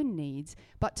our own needs,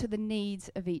 but to the needs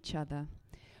of each other.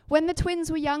 When the twins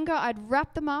were younger, I'd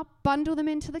wrap them up, bundle them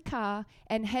into the car,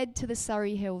 and head to the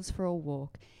Surrey Hills for a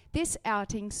walk. This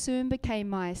outing soon became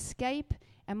my escape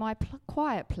and my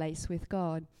quiet place with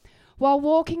God. While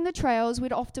walking the trails,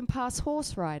 we'd often pass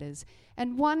horse riders,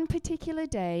 and one particular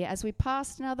day, as we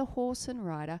passed another horse and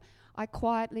rider, I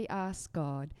quietly asked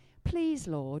God, "Please,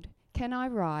 Lord, can I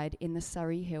ride in the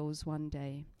Surrey Hills one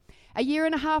day?" A year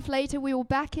and a half later, we were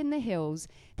back in the hills.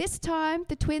 This time,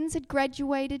 the twins had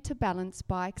graduated to balance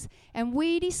bikes, and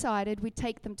we decided we'd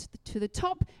take them to the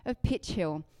top of Pitch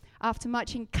Hill. After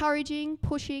much encouraging,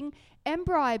 pushing, and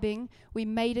bribing, we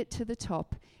made it to the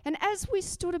top. And as we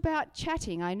stood about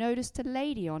chatting, I noticed a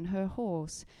lady on her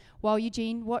horse. While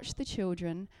Eugene watched the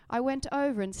children, I went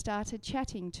over and started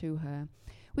chatting to her.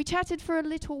 We chatted for a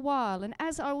little while, and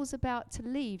as I was about to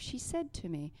leave, she said to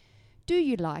me, "Do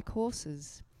you like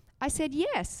horses?" I said,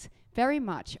 "Yes, very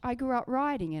much. I grew up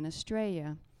riding in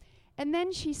Australia." And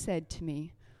then she said to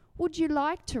me, "Would you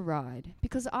like to ride?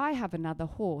 Because I have another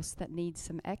horse that needs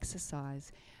some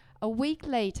exercise." A week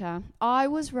later, I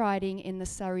was riding in the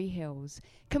Surrey Hills,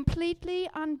 completely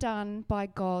undone by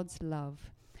God's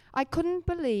love. I couldn't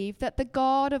believe that the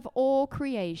God of all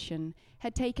creation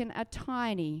had taken a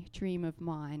tiny dream of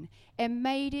mine and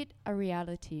made it a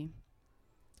reality.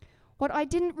 What I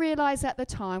didn't realize at the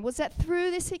time was that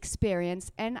through this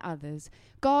experience and others,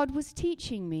 God was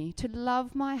teaching me to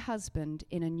love my husband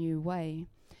in a new way.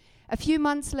 A few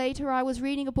months later, I was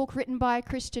reading a book written by a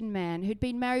Christian man who'd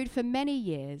been married for many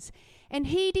years, and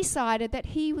he decided that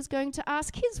he was going to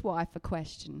ask his wife a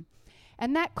question.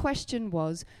 And that question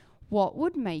was, what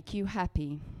would make you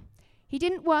happy? He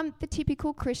didn't want the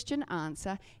typical Christian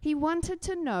answer. He wanted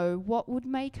to know what would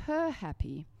make her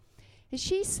happy. As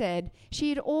she said, she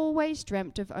had always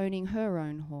dreamt of owning her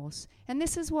own horse. And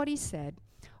this is what he said: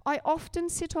 I often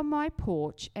sit on my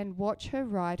porch and watch her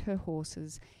ride her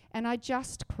horses, and I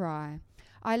just cry.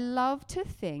 I love to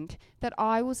think that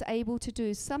I was able to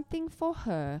do something for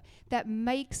her that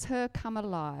makes her come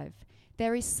alive.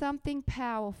 There is something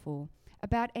powerful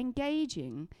about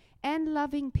engaging and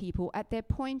loving people at their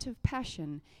point of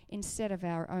passion instead of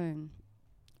our own.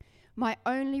 My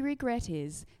only regret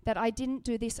is that I didn't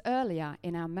do this earlier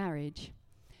in our marriage.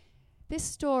 This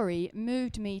story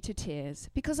moved me to tears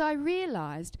because I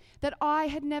realized that I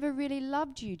had never really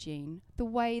loved Eugene the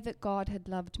way that God had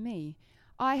loved me.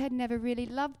 I had never really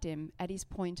loved him at his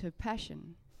point of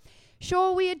passion.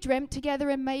 Sure, we had dreamt together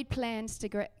and made plans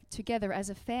together as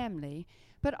a family,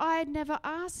 but I had never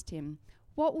asked him,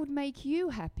 what would make you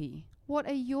happy? What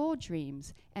are your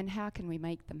dreams, and how can we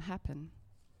make them happen?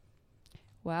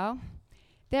 Well,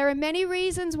 there are many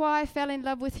reasons why I fell in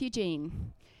love with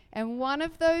Eugene. And one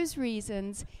of those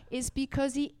reasons is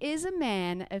because he is a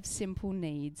man of simple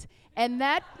needs. And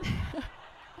that,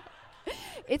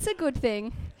 it's a good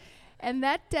thing. And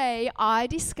that day I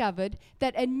discovered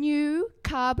that a new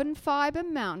carbon fiber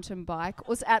mountain bike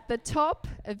was at the top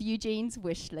of Eugene's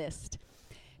wish list.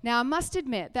 Now, I must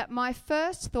admit that my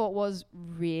first thought was,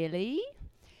 really?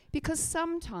 Because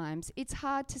sometimes it's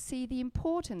hard to see the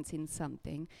importance in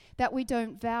something that we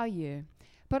don't value.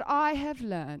 But I have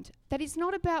learned that it's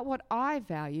not about what I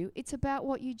value, it's about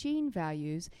what Eugene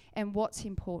values and what's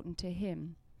important to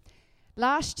him.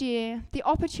 Last year, the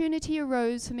opportunity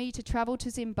arose for me to travel to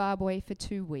Zimbabwe for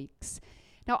 2 weeks.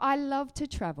 Now, I love to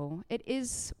travel. It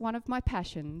is one of my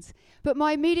passions. But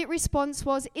my immediate response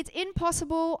was, it's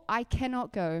impossible, I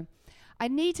cannot go. I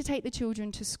need to take the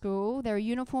children to school. There are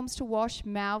uniforms to wash,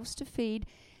 mouths to feed.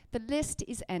 The list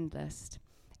is endless.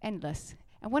 And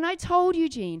when I told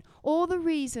Eugene all the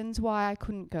reasons why I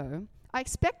couldn't go, I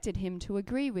expected him to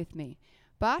agree with me.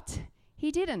 But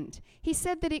he didn't. He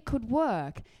said that it could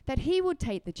work, that he would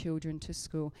take the children to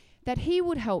school, that he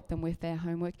would help them with their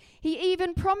homework. He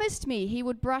even promised me he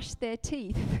would brush their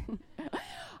teeth.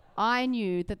 I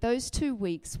knew that those 2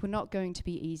 weeks were not going to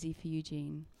be easy for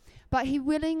Eugene. But he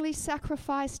willingly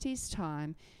sacrificed his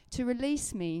time to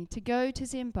release me to go to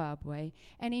Zimbabwe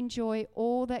and enjoy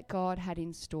all that God had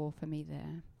in store for me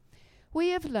there.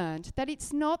 We have learned that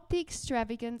it's not the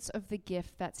extravagance of the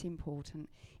gift that's important.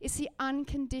 It's the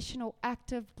unconditional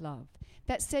act of love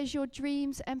that says your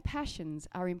dreams and passions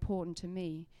are important to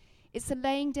me. It's the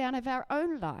laying down of our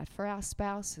own life for our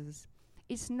spouses.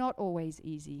 It's not always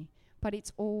easy, but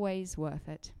it's always worth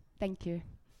it. Thank you.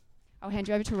 I'll hand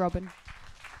you over to Robin.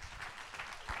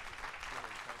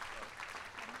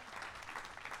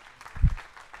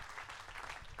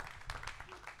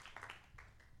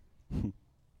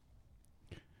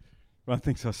 Well,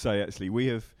 things I say actually,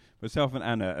 myself and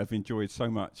Anna have enjoyed so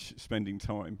much spending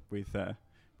time with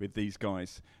these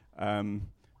guys.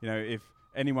 If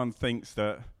anyone thinks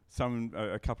that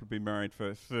a couple have been married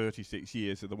for 36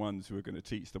 years are the ones who are going to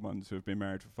teach the ones who have been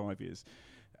married for 5 years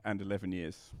and 11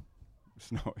 years.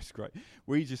 It's not. It's great.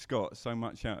 We just got so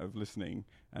much out of listening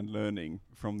and learning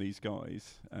from these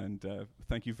guys, and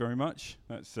thank you very much.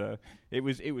 That's it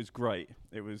was great.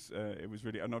 It was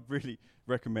really, and I'd really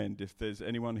recommend if there's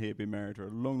anyone here been married for a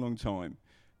long time,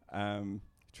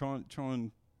 try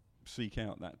and seek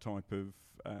out that type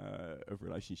of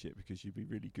relationship, because you'd be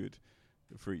really good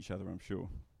for each other, I'm sure.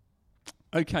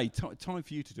 Okay, time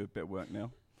for you to do a bit of work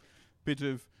now. Bit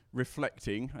of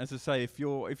reflecting. As I say, if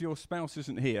your spouse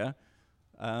isn't here,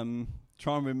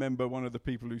 try and remember one of the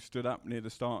people who stood up near the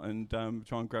start, and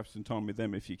try and grab some time with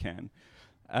them if you can.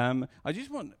 I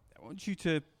want you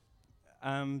to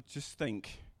just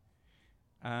think.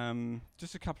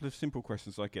 Just a couple of simple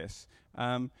questions, I guess.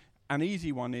 An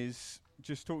easy one is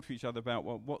just talk to each other about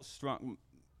what struck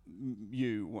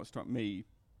you, what struck me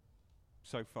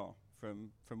so far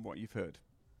from what you've heard.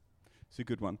 It's a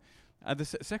good one. The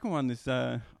second one is,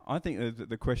 I think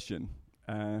the question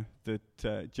that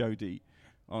Jodie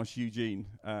asked Eugene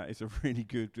is a really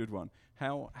good one.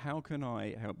 How can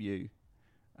I help you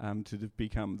to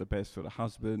become the best sort of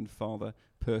husband, father,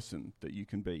 person that you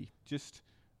can be? Just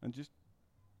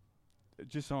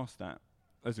ask that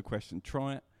as a question.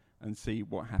 Try it and see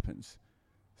what happens.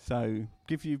 So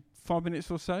give you 5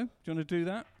 minutes or so. Do you want to do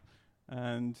that?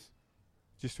 And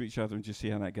just to each other and just see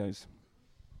how that goes.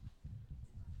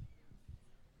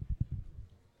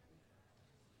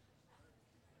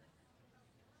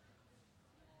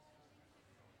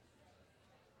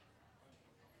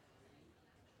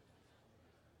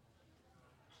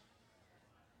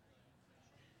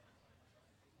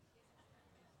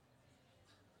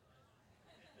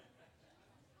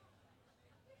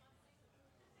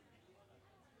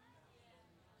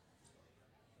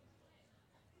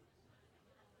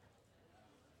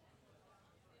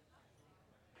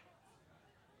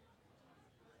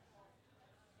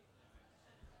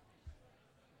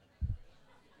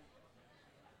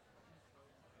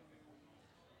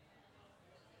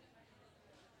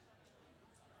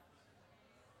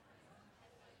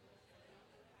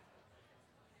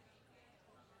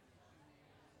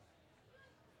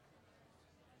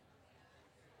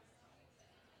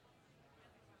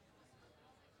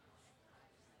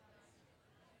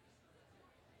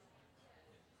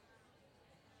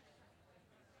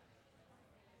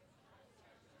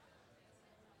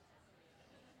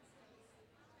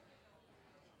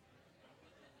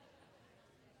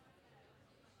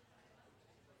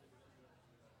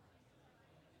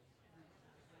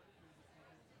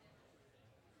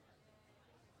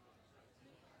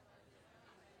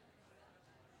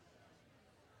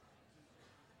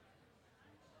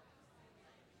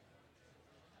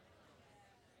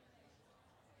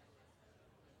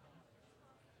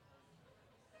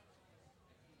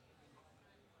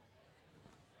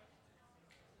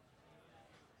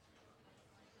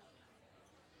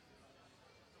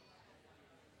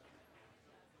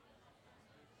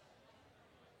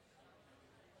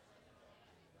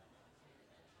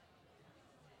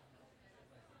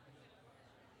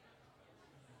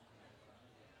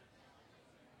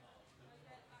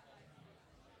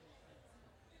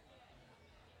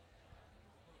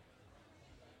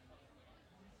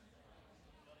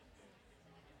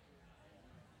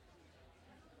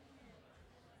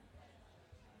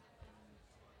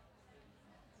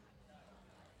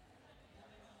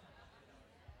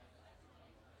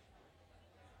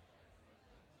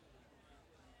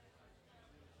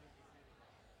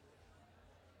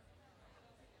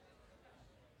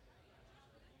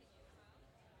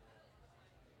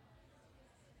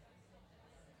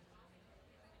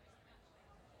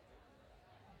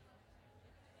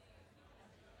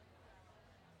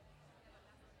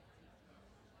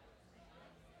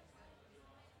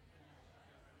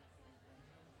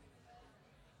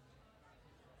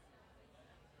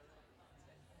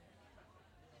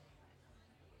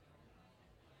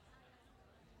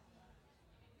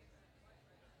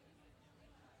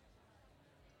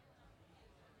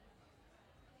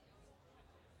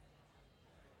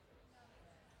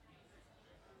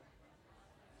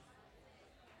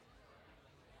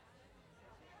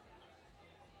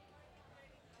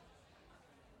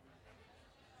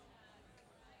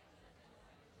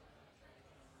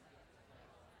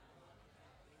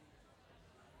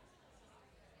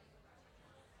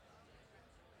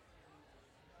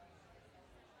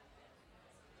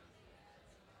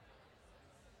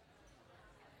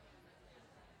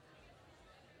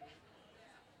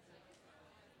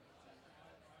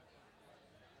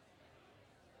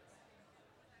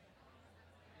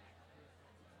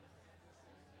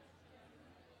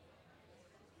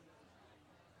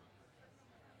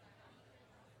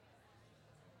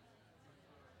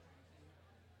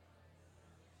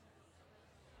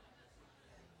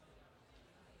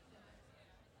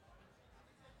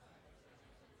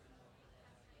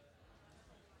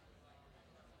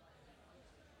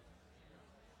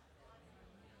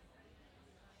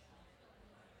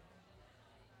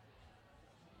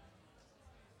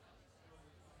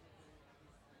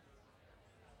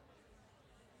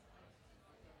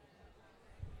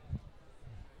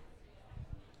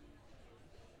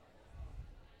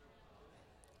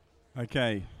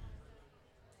 Okay.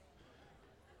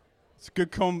 It's a good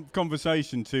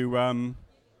conversation to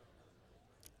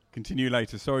continue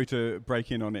later. Sorry to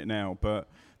break in on it now, but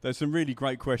there's some really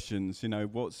great questions. You know,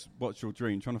 what's your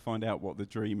dream? Trying to find out what the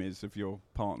dream is of your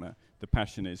partner, the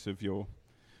passion is of your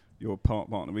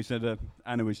partner. We said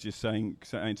Anna was just saying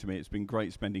to me, it's been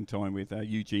great spending time with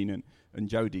Eugene and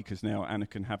Jodie, because now Anna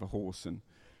can have a horse and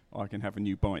I can have a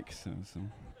new bike. So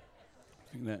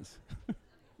I think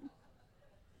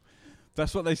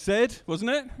that's what they said,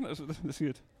 wasn't it? That's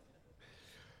good.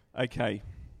 Okay.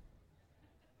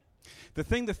 The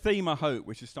theme I hope,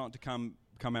 which is starting to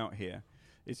come out here,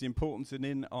 is the importance that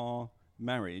in our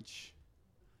marriage,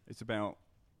 it's about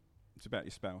your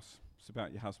spouse, it's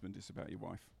about your husband, it's about your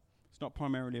wife. It's not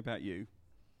primarily about you.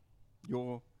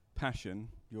 You're passion,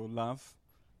 your love,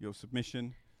 your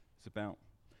submission. It's about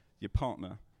your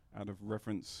partner out of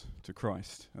reverence to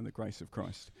Christ and the grace of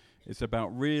Christ. It's about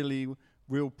real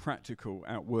practical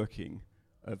outworking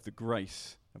of the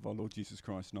grace of our Lord Jesus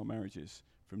Christ in our marriages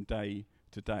from day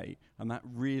to day. And that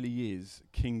really is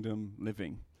kingdom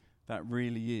living. That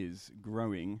really is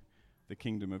growing the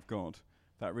kingdom of God.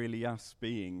 That really us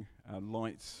being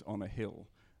lights on a hill,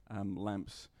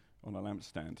 lamps on a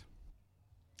lampstand.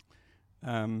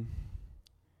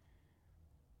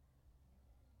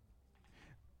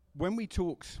 When we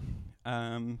talked,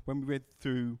 when we read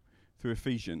through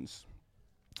Ephesians,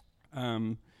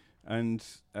 and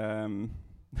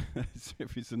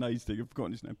if it's an age thing, I've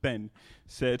forgotten his name. Ben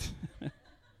said,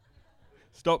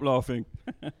 "Stop laughing."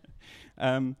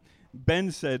 Ben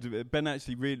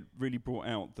actually really brought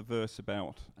out the verse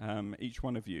about each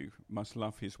one of you must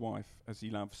love his wife as he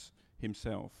loves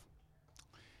himself,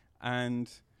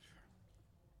 and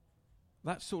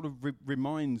that sort of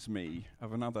reminds me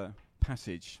of another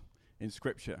passage in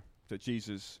Scripture that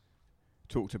Jesus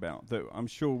talked about, that I'm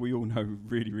sure we all know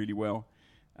really well,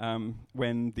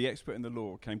 when the expert in the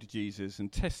law came to Jesus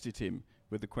and tested him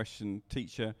with the question,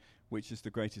 "Teacher, which is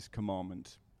the greatest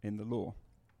commandment in the law?"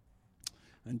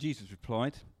 And Jesus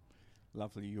replied,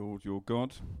 "Love the Lord your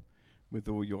God with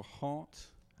all your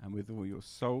heart and with all your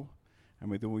soul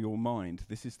and with all your mind.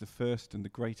 This is the first and the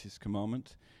greatest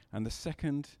commandment. And the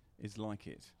second is like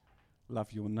it.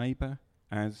 Love your neighbour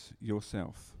as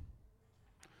yourself.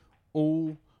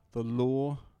 All the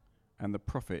law and the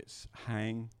prophets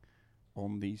hang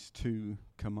on these two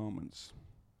commandments."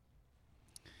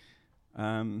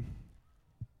 At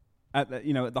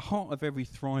the heart of every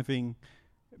thriving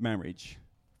marriage,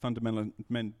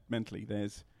 fundamentally,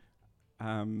 there's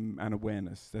an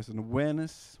awareness. There's an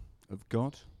awareness of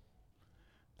God.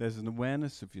 There's an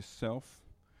awareness of yourself,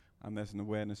 and there's an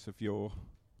awareness of your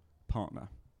partner.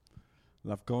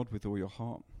 Love God with all your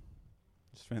heart,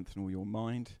 strengthen all your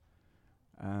mind.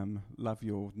 Love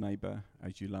your neighbour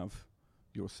as you love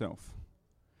yourself.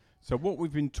 So what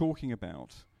we've been talking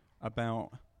about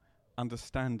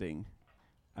understanding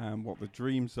what the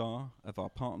dreams are of our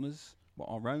partners, what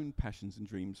our own passions and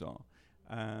dreams are,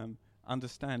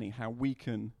 understanding how we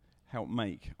can help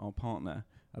make our partner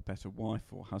a better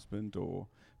wife or husband or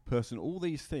person. All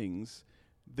these things,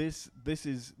 this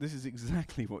is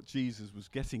exactly what Jesus was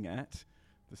getting at,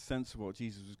 the sense of what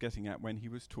Jesus was getting at when he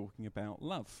was talking about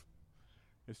love.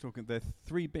 He was talking, there are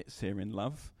three bits here in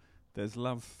love. There's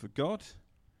love for God,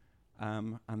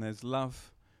 and there's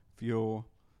love for your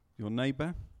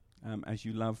neighbour as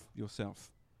you love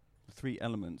yourself. The three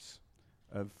elements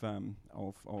of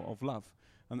love,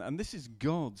 and this is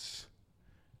God's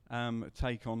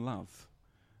take on love,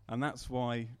 and that's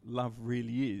why love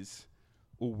really is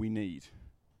all we need.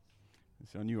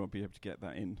 So I knew I'd be able to get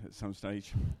that in at some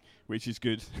stage, which is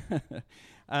good.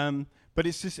 But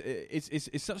it's just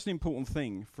it's such an important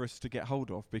thing for us to get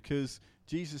hold of, because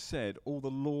Jesus said all the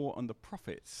law and the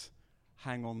prophets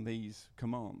hang on these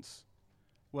commands.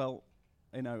 Well,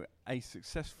 a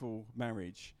successful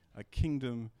marriage, a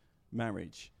kingdom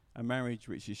marriage, a marriage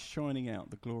which is shining out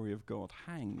the glory of God,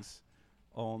 hangs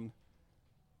on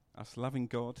us loving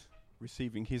God,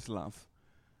 receiving his love,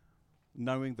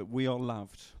 knowing that we are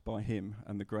loved by him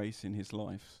and the grace in his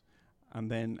life, and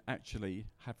then actually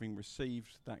having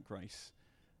received that grace,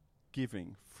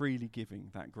 freely giving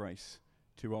that grace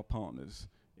to our partners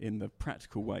in the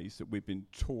practical ways that we've been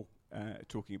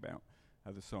talking about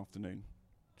this afternoon.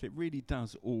 So it really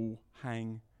does all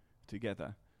hang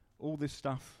together. All this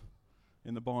stuff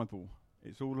in the Bible,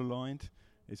 it's all aligned,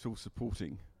 it's all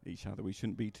supporting each other. We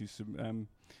shouldn't be too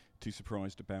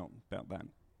surprised about that.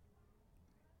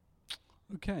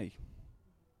 Okay,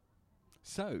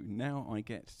 so now I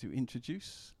get to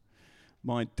introduce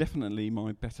definitely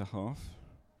my better half,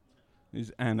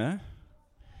 is Anna,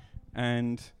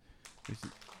 and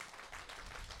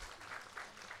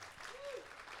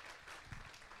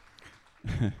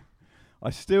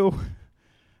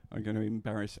I'm going to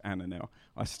embarrass Anna now.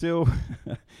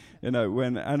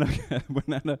 When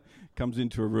Anna comes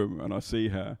into a room and I see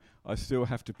her, I still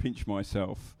have to pinch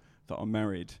myself that I'm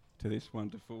married to this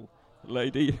wonderful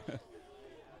lady.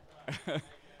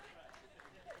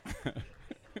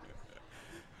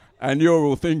 And you're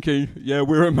all thinking, yeah,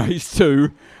 we're amazed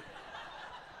too.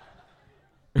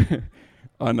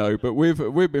 I know, but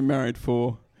we've been married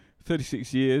for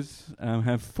 36 years,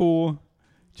 have 4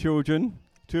 children,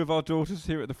 2 of our daughters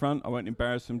here at the front. I won't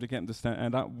embarrass them to get them to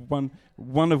stand up.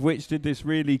 One of which did this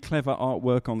really clever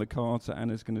artwork on the cards that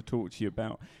Anna's going to talk to you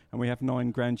about. And we have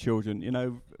 9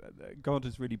 grandchildren. God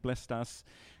has really blessed us.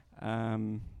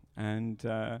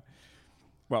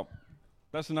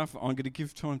 that's enough. I'm going to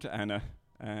give time to Anna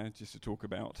just to talk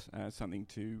about something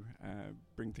to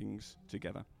bring things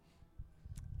together.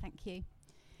 Thank you.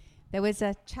 There was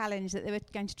a challenge that they were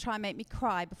going to try and make me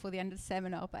cry before the end of the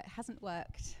seminar, but it hasn't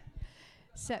worked.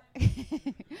 So,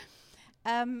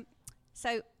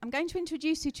 so I'm going to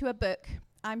introduce you to a book.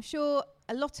 I'm sure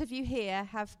a lot of you here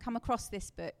have come across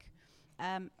this book,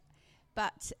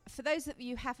 but for those of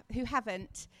you who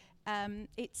haven't,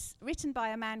 it's written by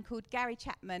a man called Gary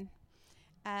Chapman,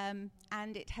 and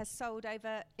it has sold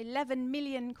over 11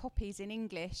 million copies in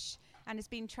English and has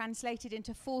been translated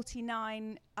into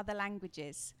 49 other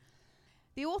languages.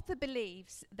 The author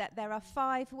believes that there are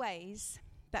 5 ways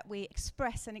that we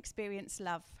express and experience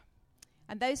love.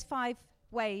 And those 5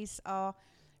 ways are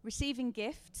receiving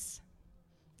gifts,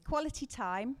 quality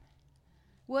time,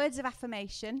 words of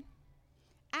affirmation,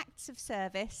 acts of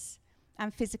service,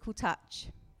 and physical touch.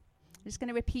 I'm just going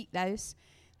to repeat those.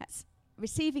 That's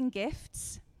receiving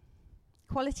gifts,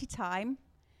 quality time,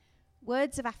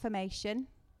 words of affirmation,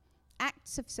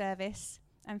 acts of service,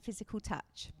 and physical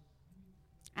touch.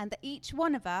 And that each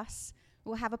one of us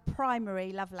will have a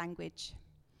primary love language.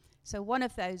 So one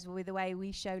of those will be the way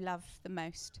we show love the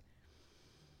most.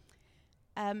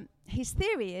 His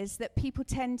theory is that people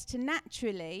tend to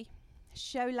naturally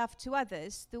show love to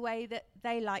others the way that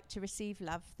they like to receive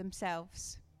love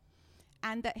themselves.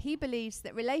 And that he believes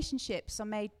that relationships are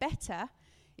made better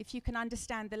if you can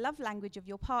understand the love language of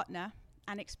your partner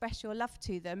and express your love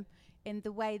to them in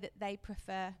the way that they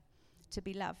prefer to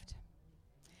be loved.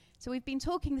 So we've been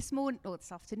talking this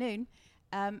afternoon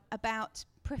about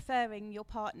preferring your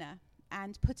partner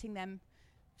and putting them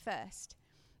first.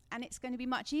 And it's going to be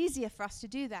much easier for us to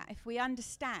do that if we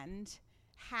understand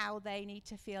how they need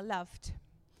to feel loved.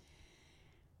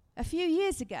 A few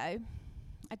years ago,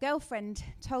 a girlfriend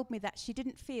told me that she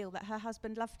didn't feel that her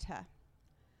husband loved her.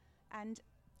 And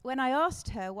when I asked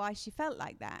her why she felt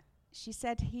like that, she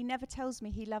said, "He never tells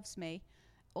me he loves me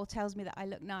or tells me that I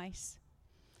look nice."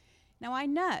 Now, I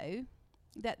know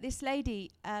that this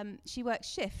lady, she works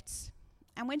shifts,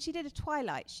 and when she did a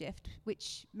twilight shift,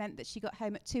 which meant that she got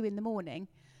home at 2 a.m,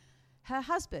 her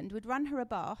husband would run her a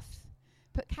bath,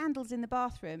 put candles in the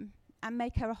bathroom, and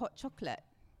make her a hot chocolate.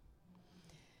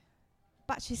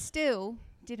 But she still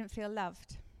didn't feel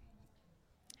loved.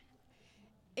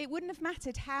 It wouldn't have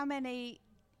mattered how many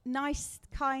nice,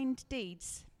 kind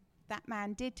deeds that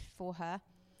man did for her,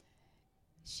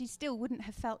 she still wouldn't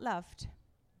have felt loved.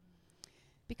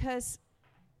 Because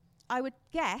I would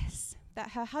guess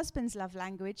that her husband's love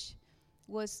language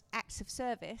was acts of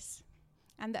service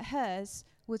and that hers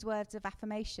was words of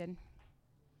affirmation.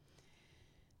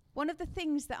 One of the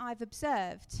things that I've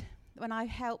observed when I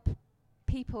help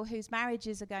people whose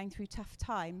marriages are going through tough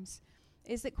times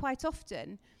is that quite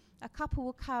often a couple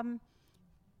will come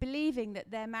believing that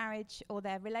their marriage or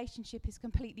their relationship is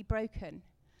completely broken.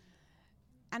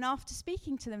 And after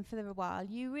speaking to them for a while,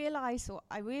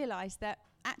 I realised that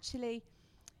actually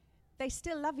they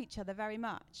still love each other very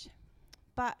much,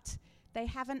 but they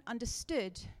haven't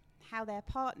understood how their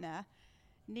partner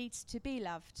needs to be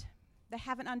loved. They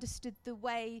haven't understood the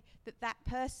way that that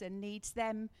person needs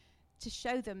them to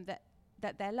show them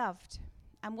that they're loved.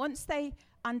 And once they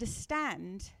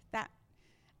understand that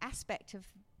aspect of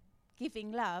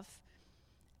giving love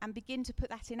and begin to put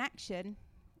that in action,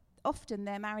 often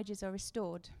their marriages are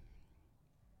restored.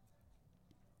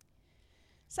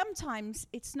 Sometimes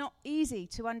it's not easy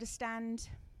to understand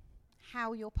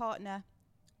how your partner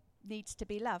needs to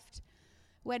be loved.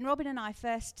 When Robin and I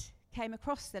first came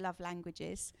across the love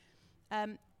languages,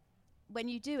 when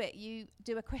you do it, you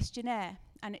do a questionnaire,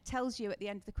 and it tells you at the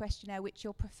end of the questionnaire which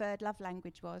your preferred love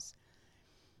language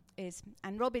is.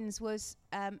 And Robin's was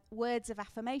words of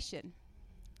affirmation.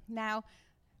 Now,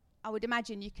 I would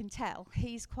imagine you can tell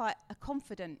he's quite a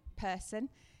confident person.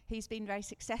 He's been very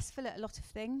successful at a lot of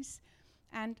things.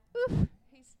 And,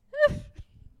 he's a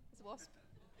wasp.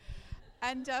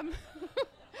 And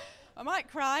I might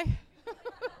cry.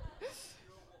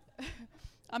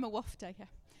 I'm a wafter, yeah.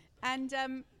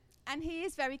 And he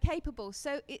is very capable.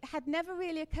 So it had never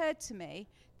really occurred to me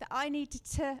that I needed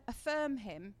to affirm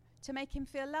him to make him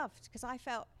feel loved, because I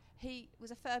felt he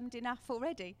was affirmed enough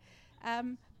already.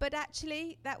 But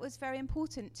actually, that was very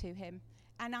important to him.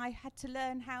 And I had to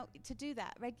learn how to do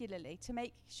that regularly to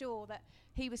make sure that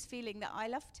he was feeling that I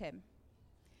loved him.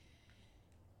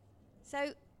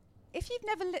 So if you've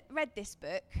never read this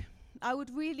book, I would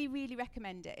really, really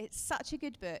recommend it. It's such a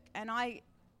good book. And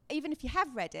even if you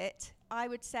have read it, I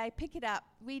would say pick it up,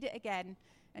 read it again,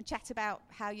 and chat about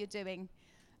how you're doing.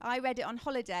 I read it on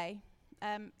holiday,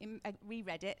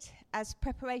 reread it as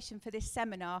preparation for this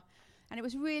seminar. And it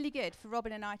was really good for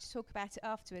Robin and I to talk about it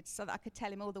afterwards so that I could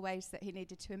tell him all the ways that he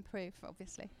needed to improve,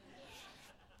 obviously.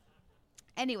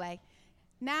 Anyway,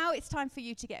 now it's time for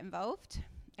you to get involved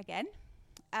again.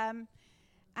 And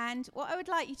what I would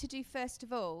like you to do first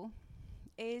of all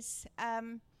is,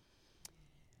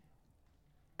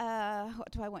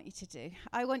 what do I want you to do?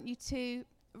 I want you to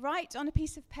write on a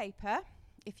piece of paper,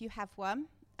 if you have one,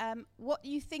 what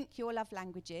you think your love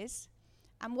language is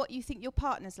and what you think your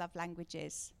partner's love language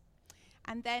is.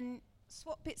 And then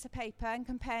swap bits of paper and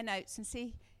compare notes and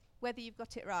see whether you've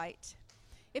got it right.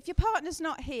 If your partner's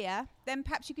not here, then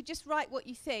perhaps you could just write what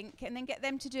you think and then get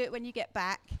them to do it when you get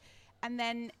back, and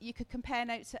then you could compare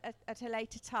notes at a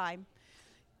later time.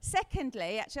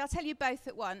 Secondly, actually I'll tell you both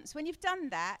at once, when you've done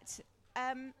that,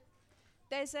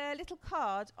 there's a little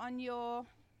card on your...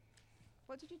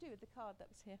 What did you do with the card that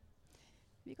was here?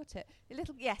 Have you got it?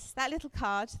 Yes, that little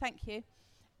card, thank you.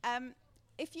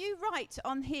 If you write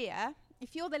on here,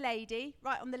 if you're the lady,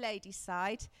 write on the lady's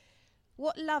side,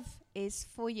 what love is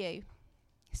for you.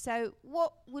 So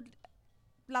what would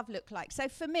love look like? So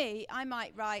for me, I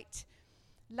might write,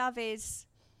 love is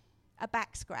a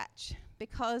back scratch,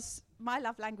 because my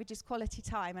love language is quality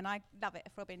time, and I love it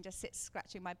if Robin just sits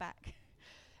scratching my back.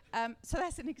 So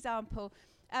that's an example.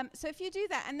 So if you do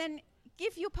that, and then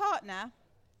give your partner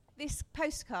this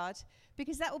postcard,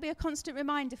 because that will be a constant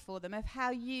reminder for them of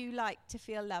how you like to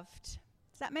feel loved.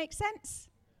 Does that make sense?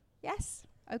 Yes?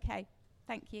 Okay.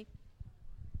 Thank you.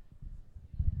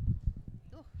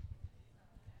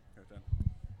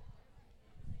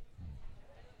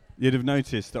 You'd have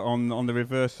noticed that on the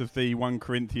reverse of the 1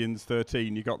 Corinthians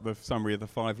 13, you got the summary of the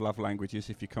 5 love languages,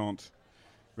 if you can't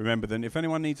remember them. If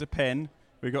anyone needs a pen,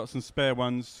 we've got some spare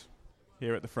ones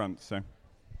here at the front. So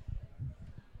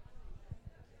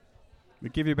we'll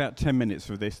give you about 10 minutes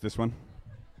for this one.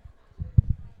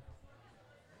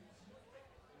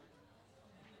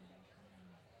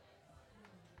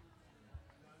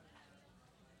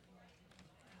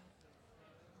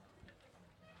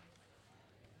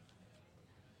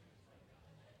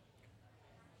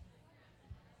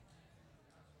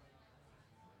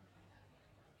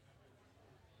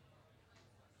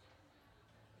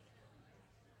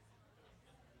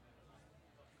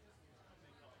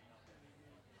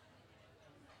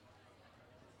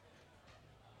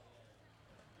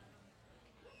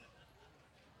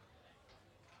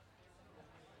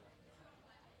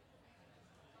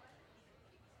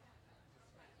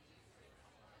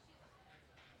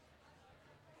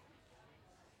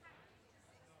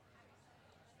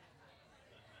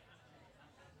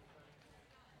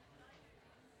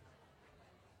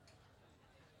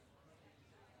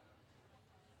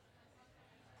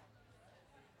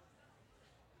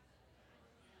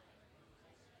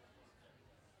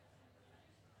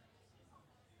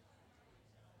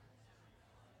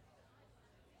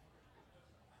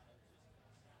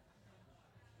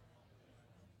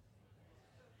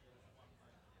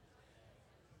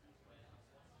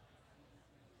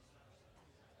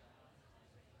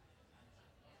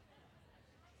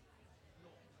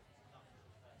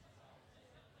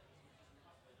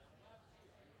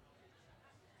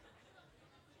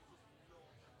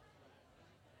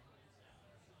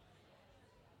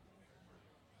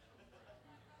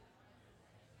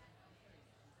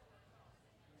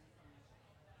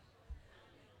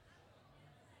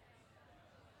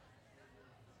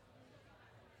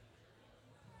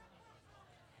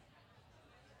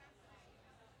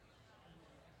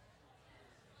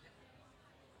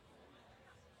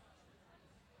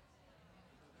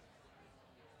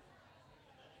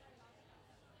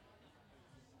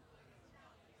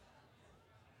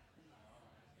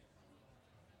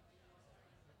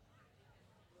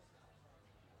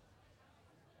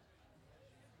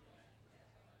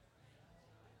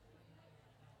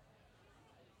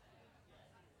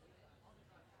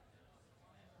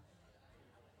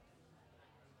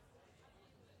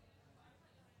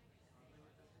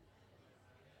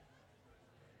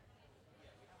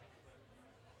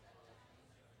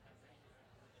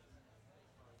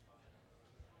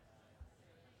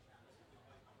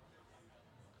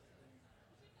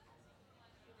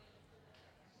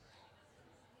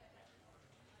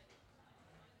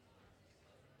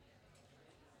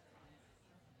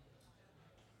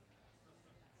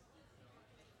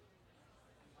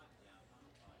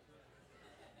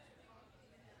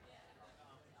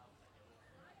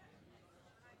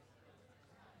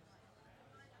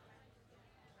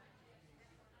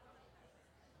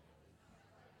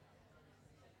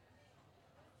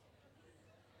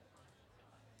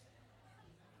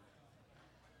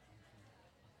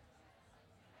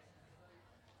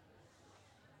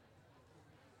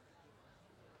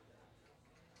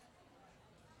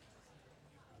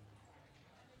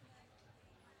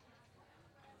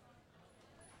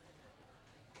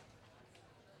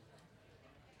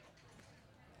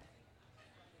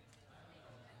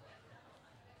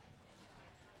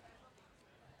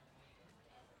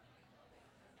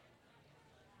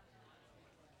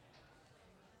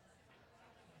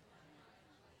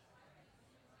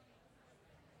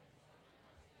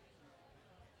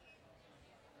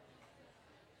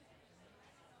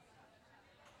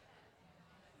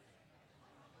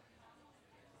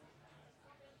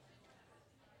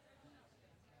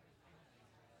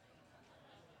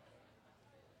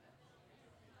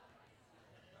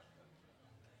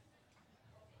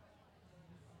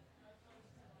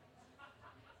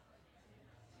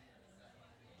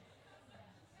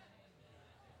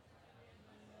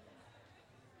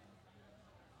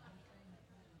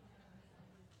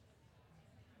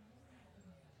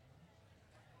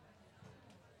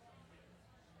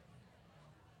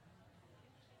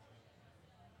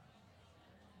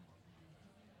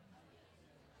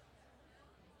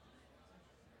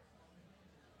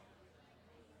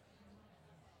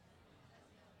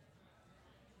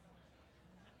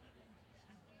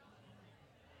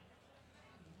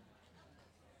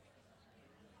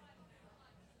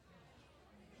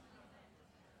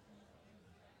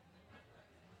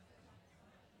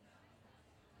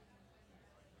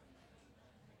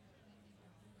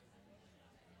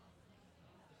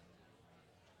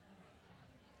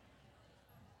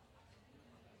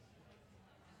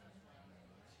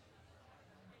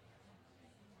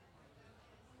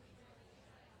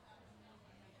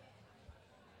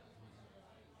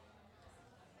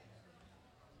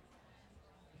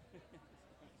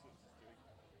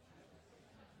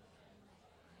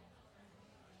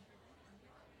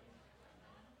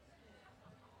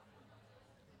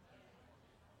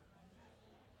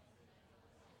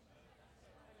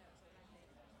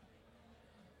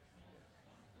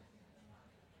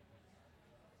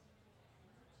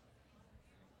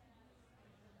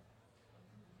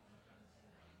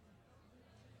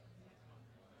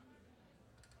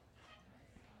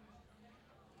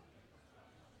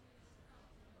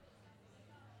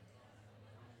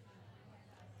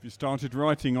 Have you started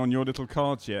writing on your little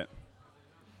cards yet?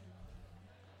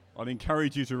 I'd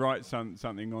encourage you to write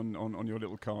something on your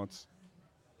little cards.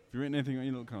 Have you written anything on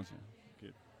your little cards yet?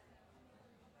 Good.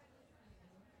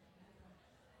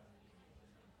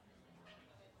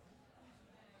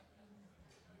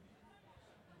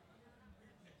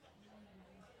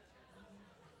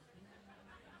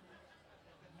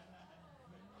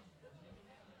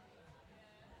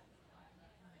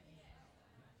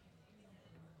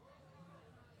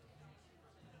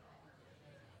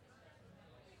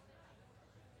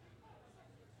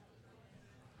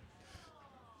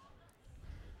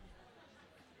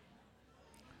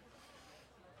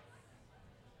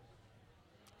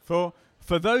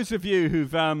 For those of you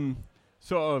who've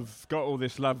sort of got all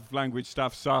this love language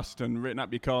stuff sussed and written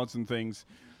up your cards and things,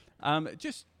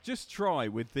 just try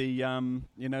with the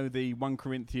the 1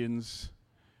 Corinthians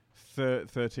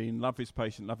 13. Love is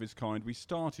patient, love is kind. We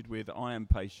started with I am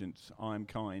patient, I am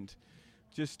kind.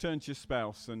 Just turn to your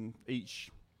spouse and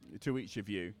each of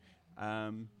you,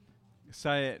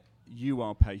 say it. You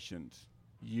are patient,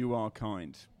 you are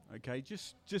kind. Okay,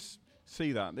 just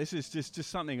see that. This is just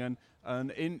something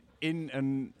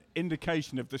an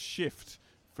indication of the shift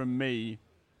from me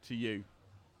to you.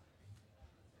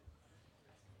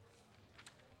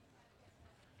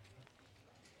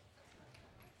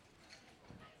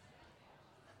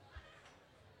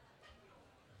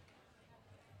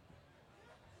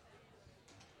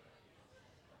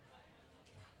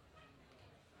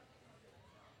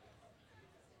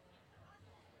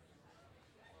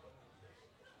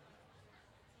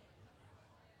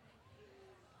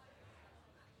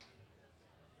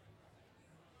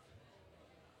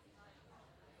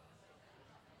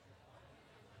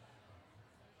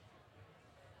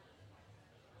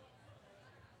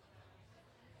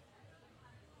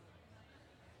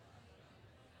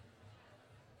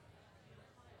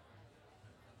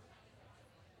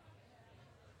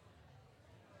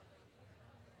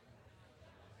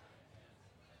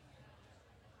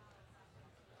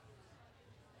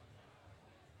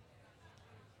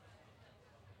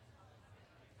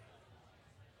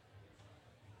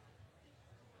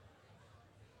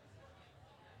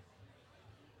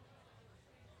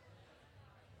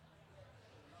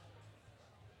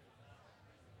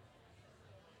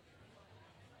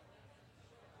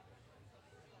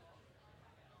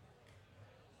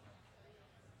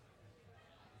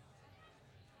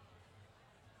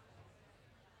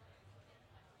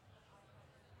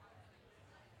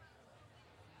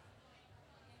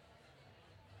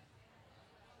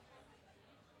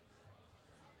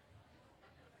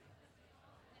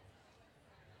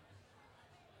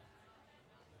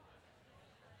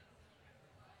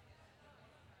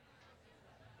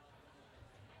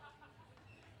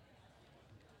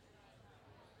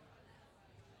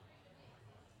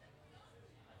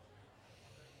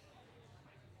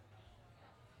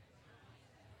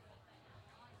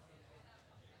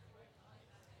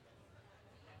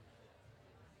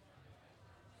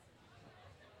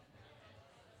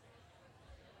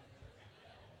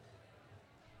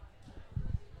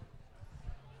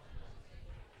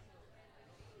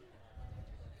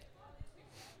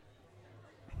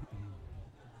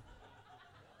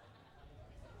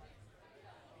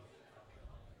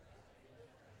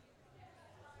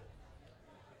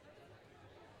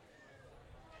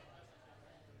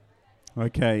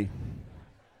 Okay.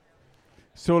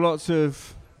 Saw lots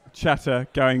of chatter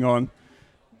going on.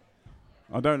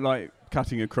 I don't like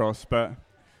cutting across, but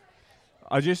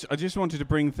I just wanted to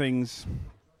bring things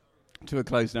to a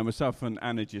close now. Myself and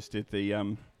Anna just did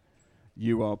the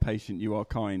you are patient, you are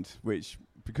kind, which,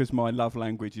 because my love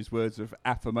language is words of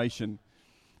affirmation,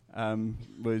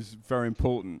 was very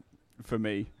important for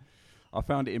me. I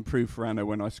found it improved for Anna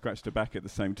when I scratched her back at the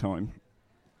same time.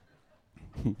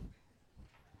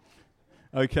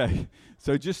 Okay,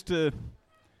 so just to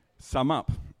sum up,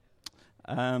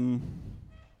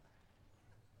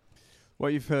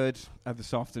 what you've heard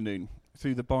this afternoon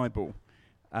through the Bible,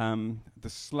 the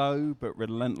slow but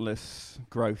relentless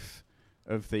growth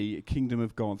of the kingdom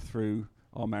of God through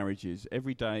our marriages.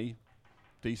 Every day,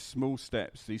 these small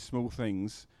steps, these small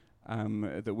things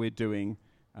that we're doing,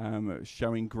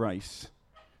 showing grace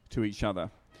to each other,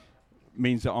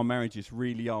 means that our marriages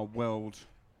really are world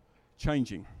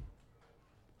changing.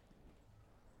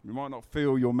 You might not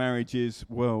feel your marriage is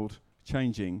world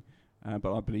changing,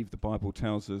 but I believe the Bible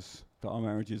tells us that our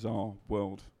marriages are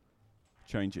world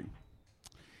changing.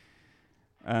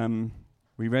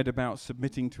 We read about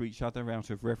submitting to each other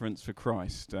out of reverence for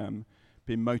Christ,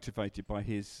 being motivated by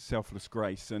his selfless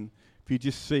grace. And if you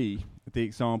just see the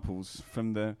examples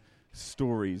from the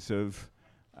stories of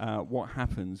what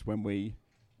happens when we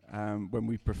when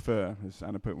we prefer, as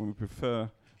Anna put, when we prefer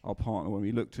our partner, when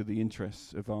we look to the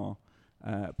interests of our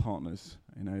partners.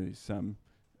 You know, it's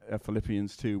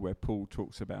Philippians 2 where Paul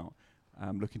talks about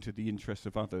looking to the interests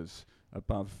of others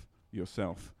above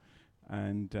yourself.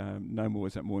 And no more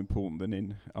is that more important than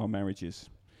in our marriages.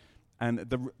 And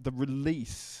the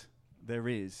release there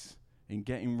is in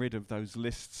getting rid of those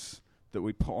lists that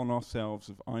we put on ourselves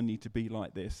of I need to be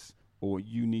like this or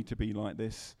you need to be like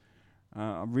this.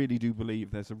 I really do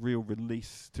believe there's a real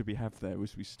release to be had there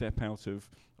as we step out of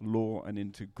law and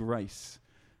into grace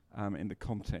in the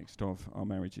context of our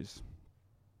marriages.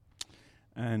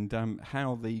 And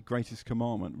how the greatest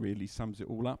commandment really sums it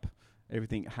all up.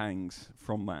 Everything hangs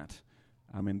from that.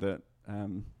 I mean that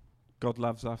God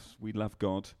loves us, we love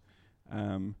God.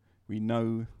 We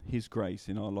know his grace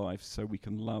in our lives so we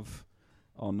can love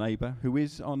our neighbour. Who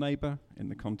is our neighbour in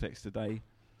the context today?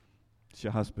 It's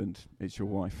your husband, it's your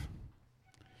wife.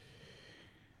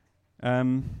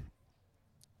 The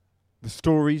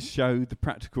stories show the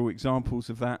practical examples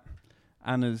of that.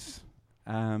 Anna's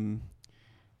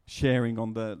sharing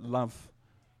on the love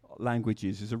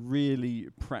languages is a really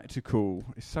practical,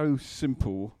 it's so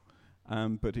simple,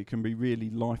 but it can be really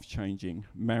life-changing,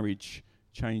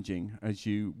 marriage-changing as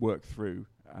you work through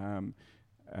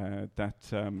that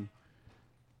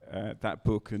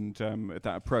book and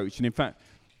that approach. And in fact,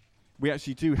 we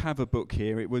actually do have a book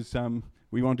here. It was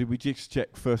we just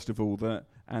check first of all that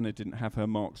Anna didn't have her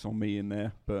marks on me in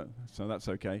there, but so that's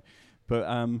okay.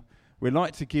 But we'd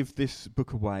like to give this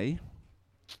book away.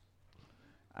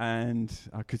 And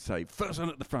I could say first one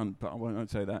at the front, but I won't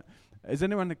say that. Has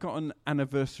anyone got an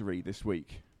anniversary this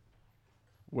week?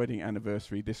 Wedding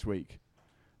anniversary this week?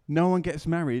 No one gets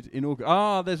married in August.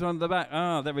 Ah, there's one at the back.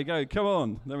 Ah, there we go. Come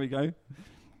on. There we go.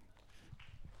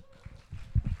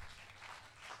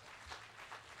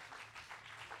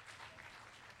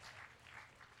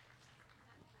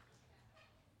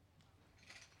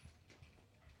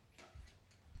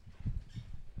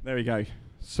 There we go.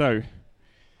 So,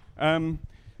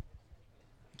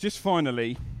 just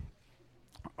finally,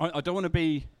 I don't want to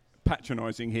be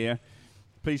patronising here.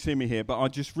 Please hear me here, but I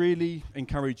just really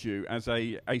encourage you as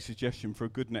a suggestion for a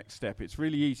good next step. It's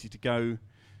really easy to go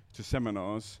to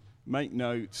seminars, make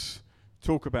notes,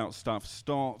 talk about stuff,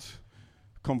 start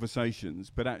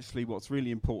conversations, but actually what's really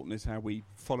important is how we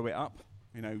follow it up.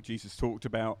 You know, Jesus talked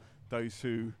about those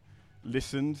who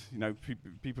listened, you know,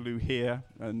 people who hear,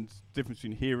 and difference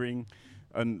between hearing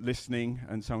and listening,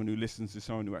 and someone who listens to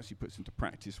someone who actually puts into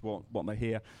practice what they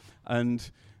hear. And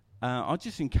I'll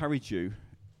just encourage you,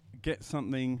 get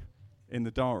something in the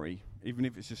diary, even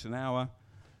if it's just an hour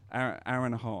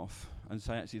and a half, and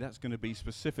say, actually, that's going to be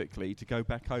specifically to go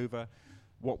back over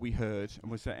what we heard, and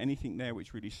was there anything there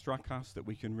which really struck us that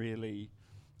we can really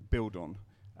build on?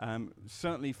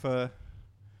 Certainly for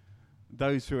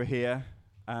those who are here,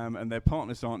 and their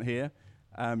partners aren't here,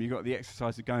 you've got the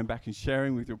exercise of going back and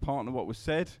sharing with your partner what was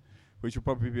said, which will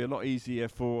probably be a lot easier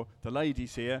for the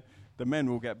ladies here. The men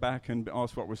will get back and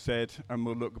ask what was said and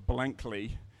will look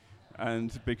blankly,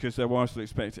 and because their wives will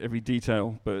expect every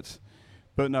detail. But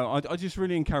no, I just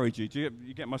really encourage you.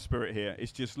 You get my spirit here.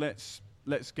 It's just let's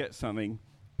get something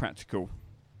practical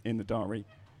in the diary.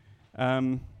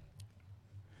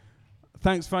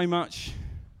 Thanks very much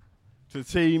to the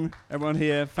team, everyone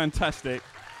here. Fantastic.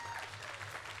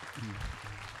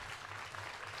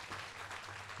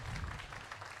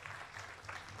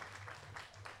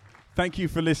 Thank you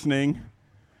for listening.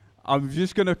 I'm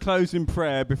just going to close in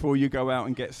prayer before you go out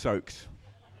and get soaked.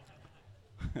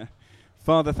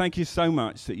 Father, thank you so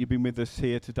much that you've been with us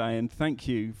here today, and thank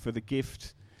you for the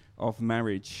gift of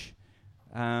marriage.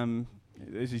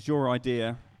 This is your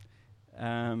idea,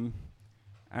 and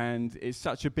it's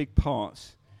such a big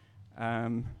part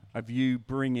of you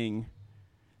bringing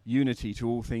unity to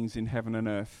all things in heaven and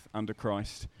earth under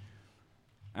Christ.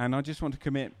 And I just want to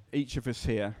commit each of us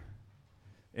here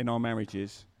in our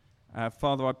marriages.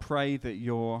 Father, I pray that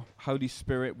your Holy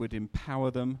Spirit would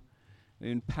empower them,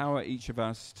 empower each of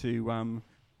us to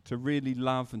really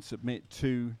love and submit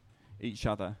to each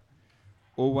other,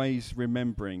 always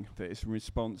remembering that it's in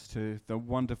response to the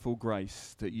wonderful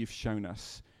grace that you've shown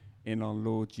us in our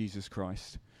Lord Jesus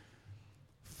Christ.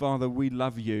 Father, we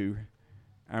love you,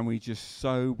 and we just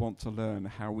so want to learn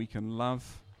how we can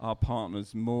love our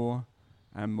partners more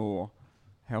and more,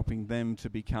 helping them to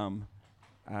become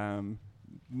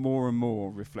more and more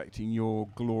reflecting your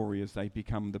glory as they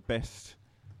become the best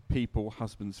people,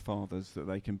 husbands, fathers that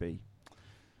they can be.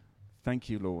 Thank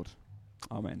you, Lord.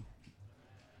 Amen.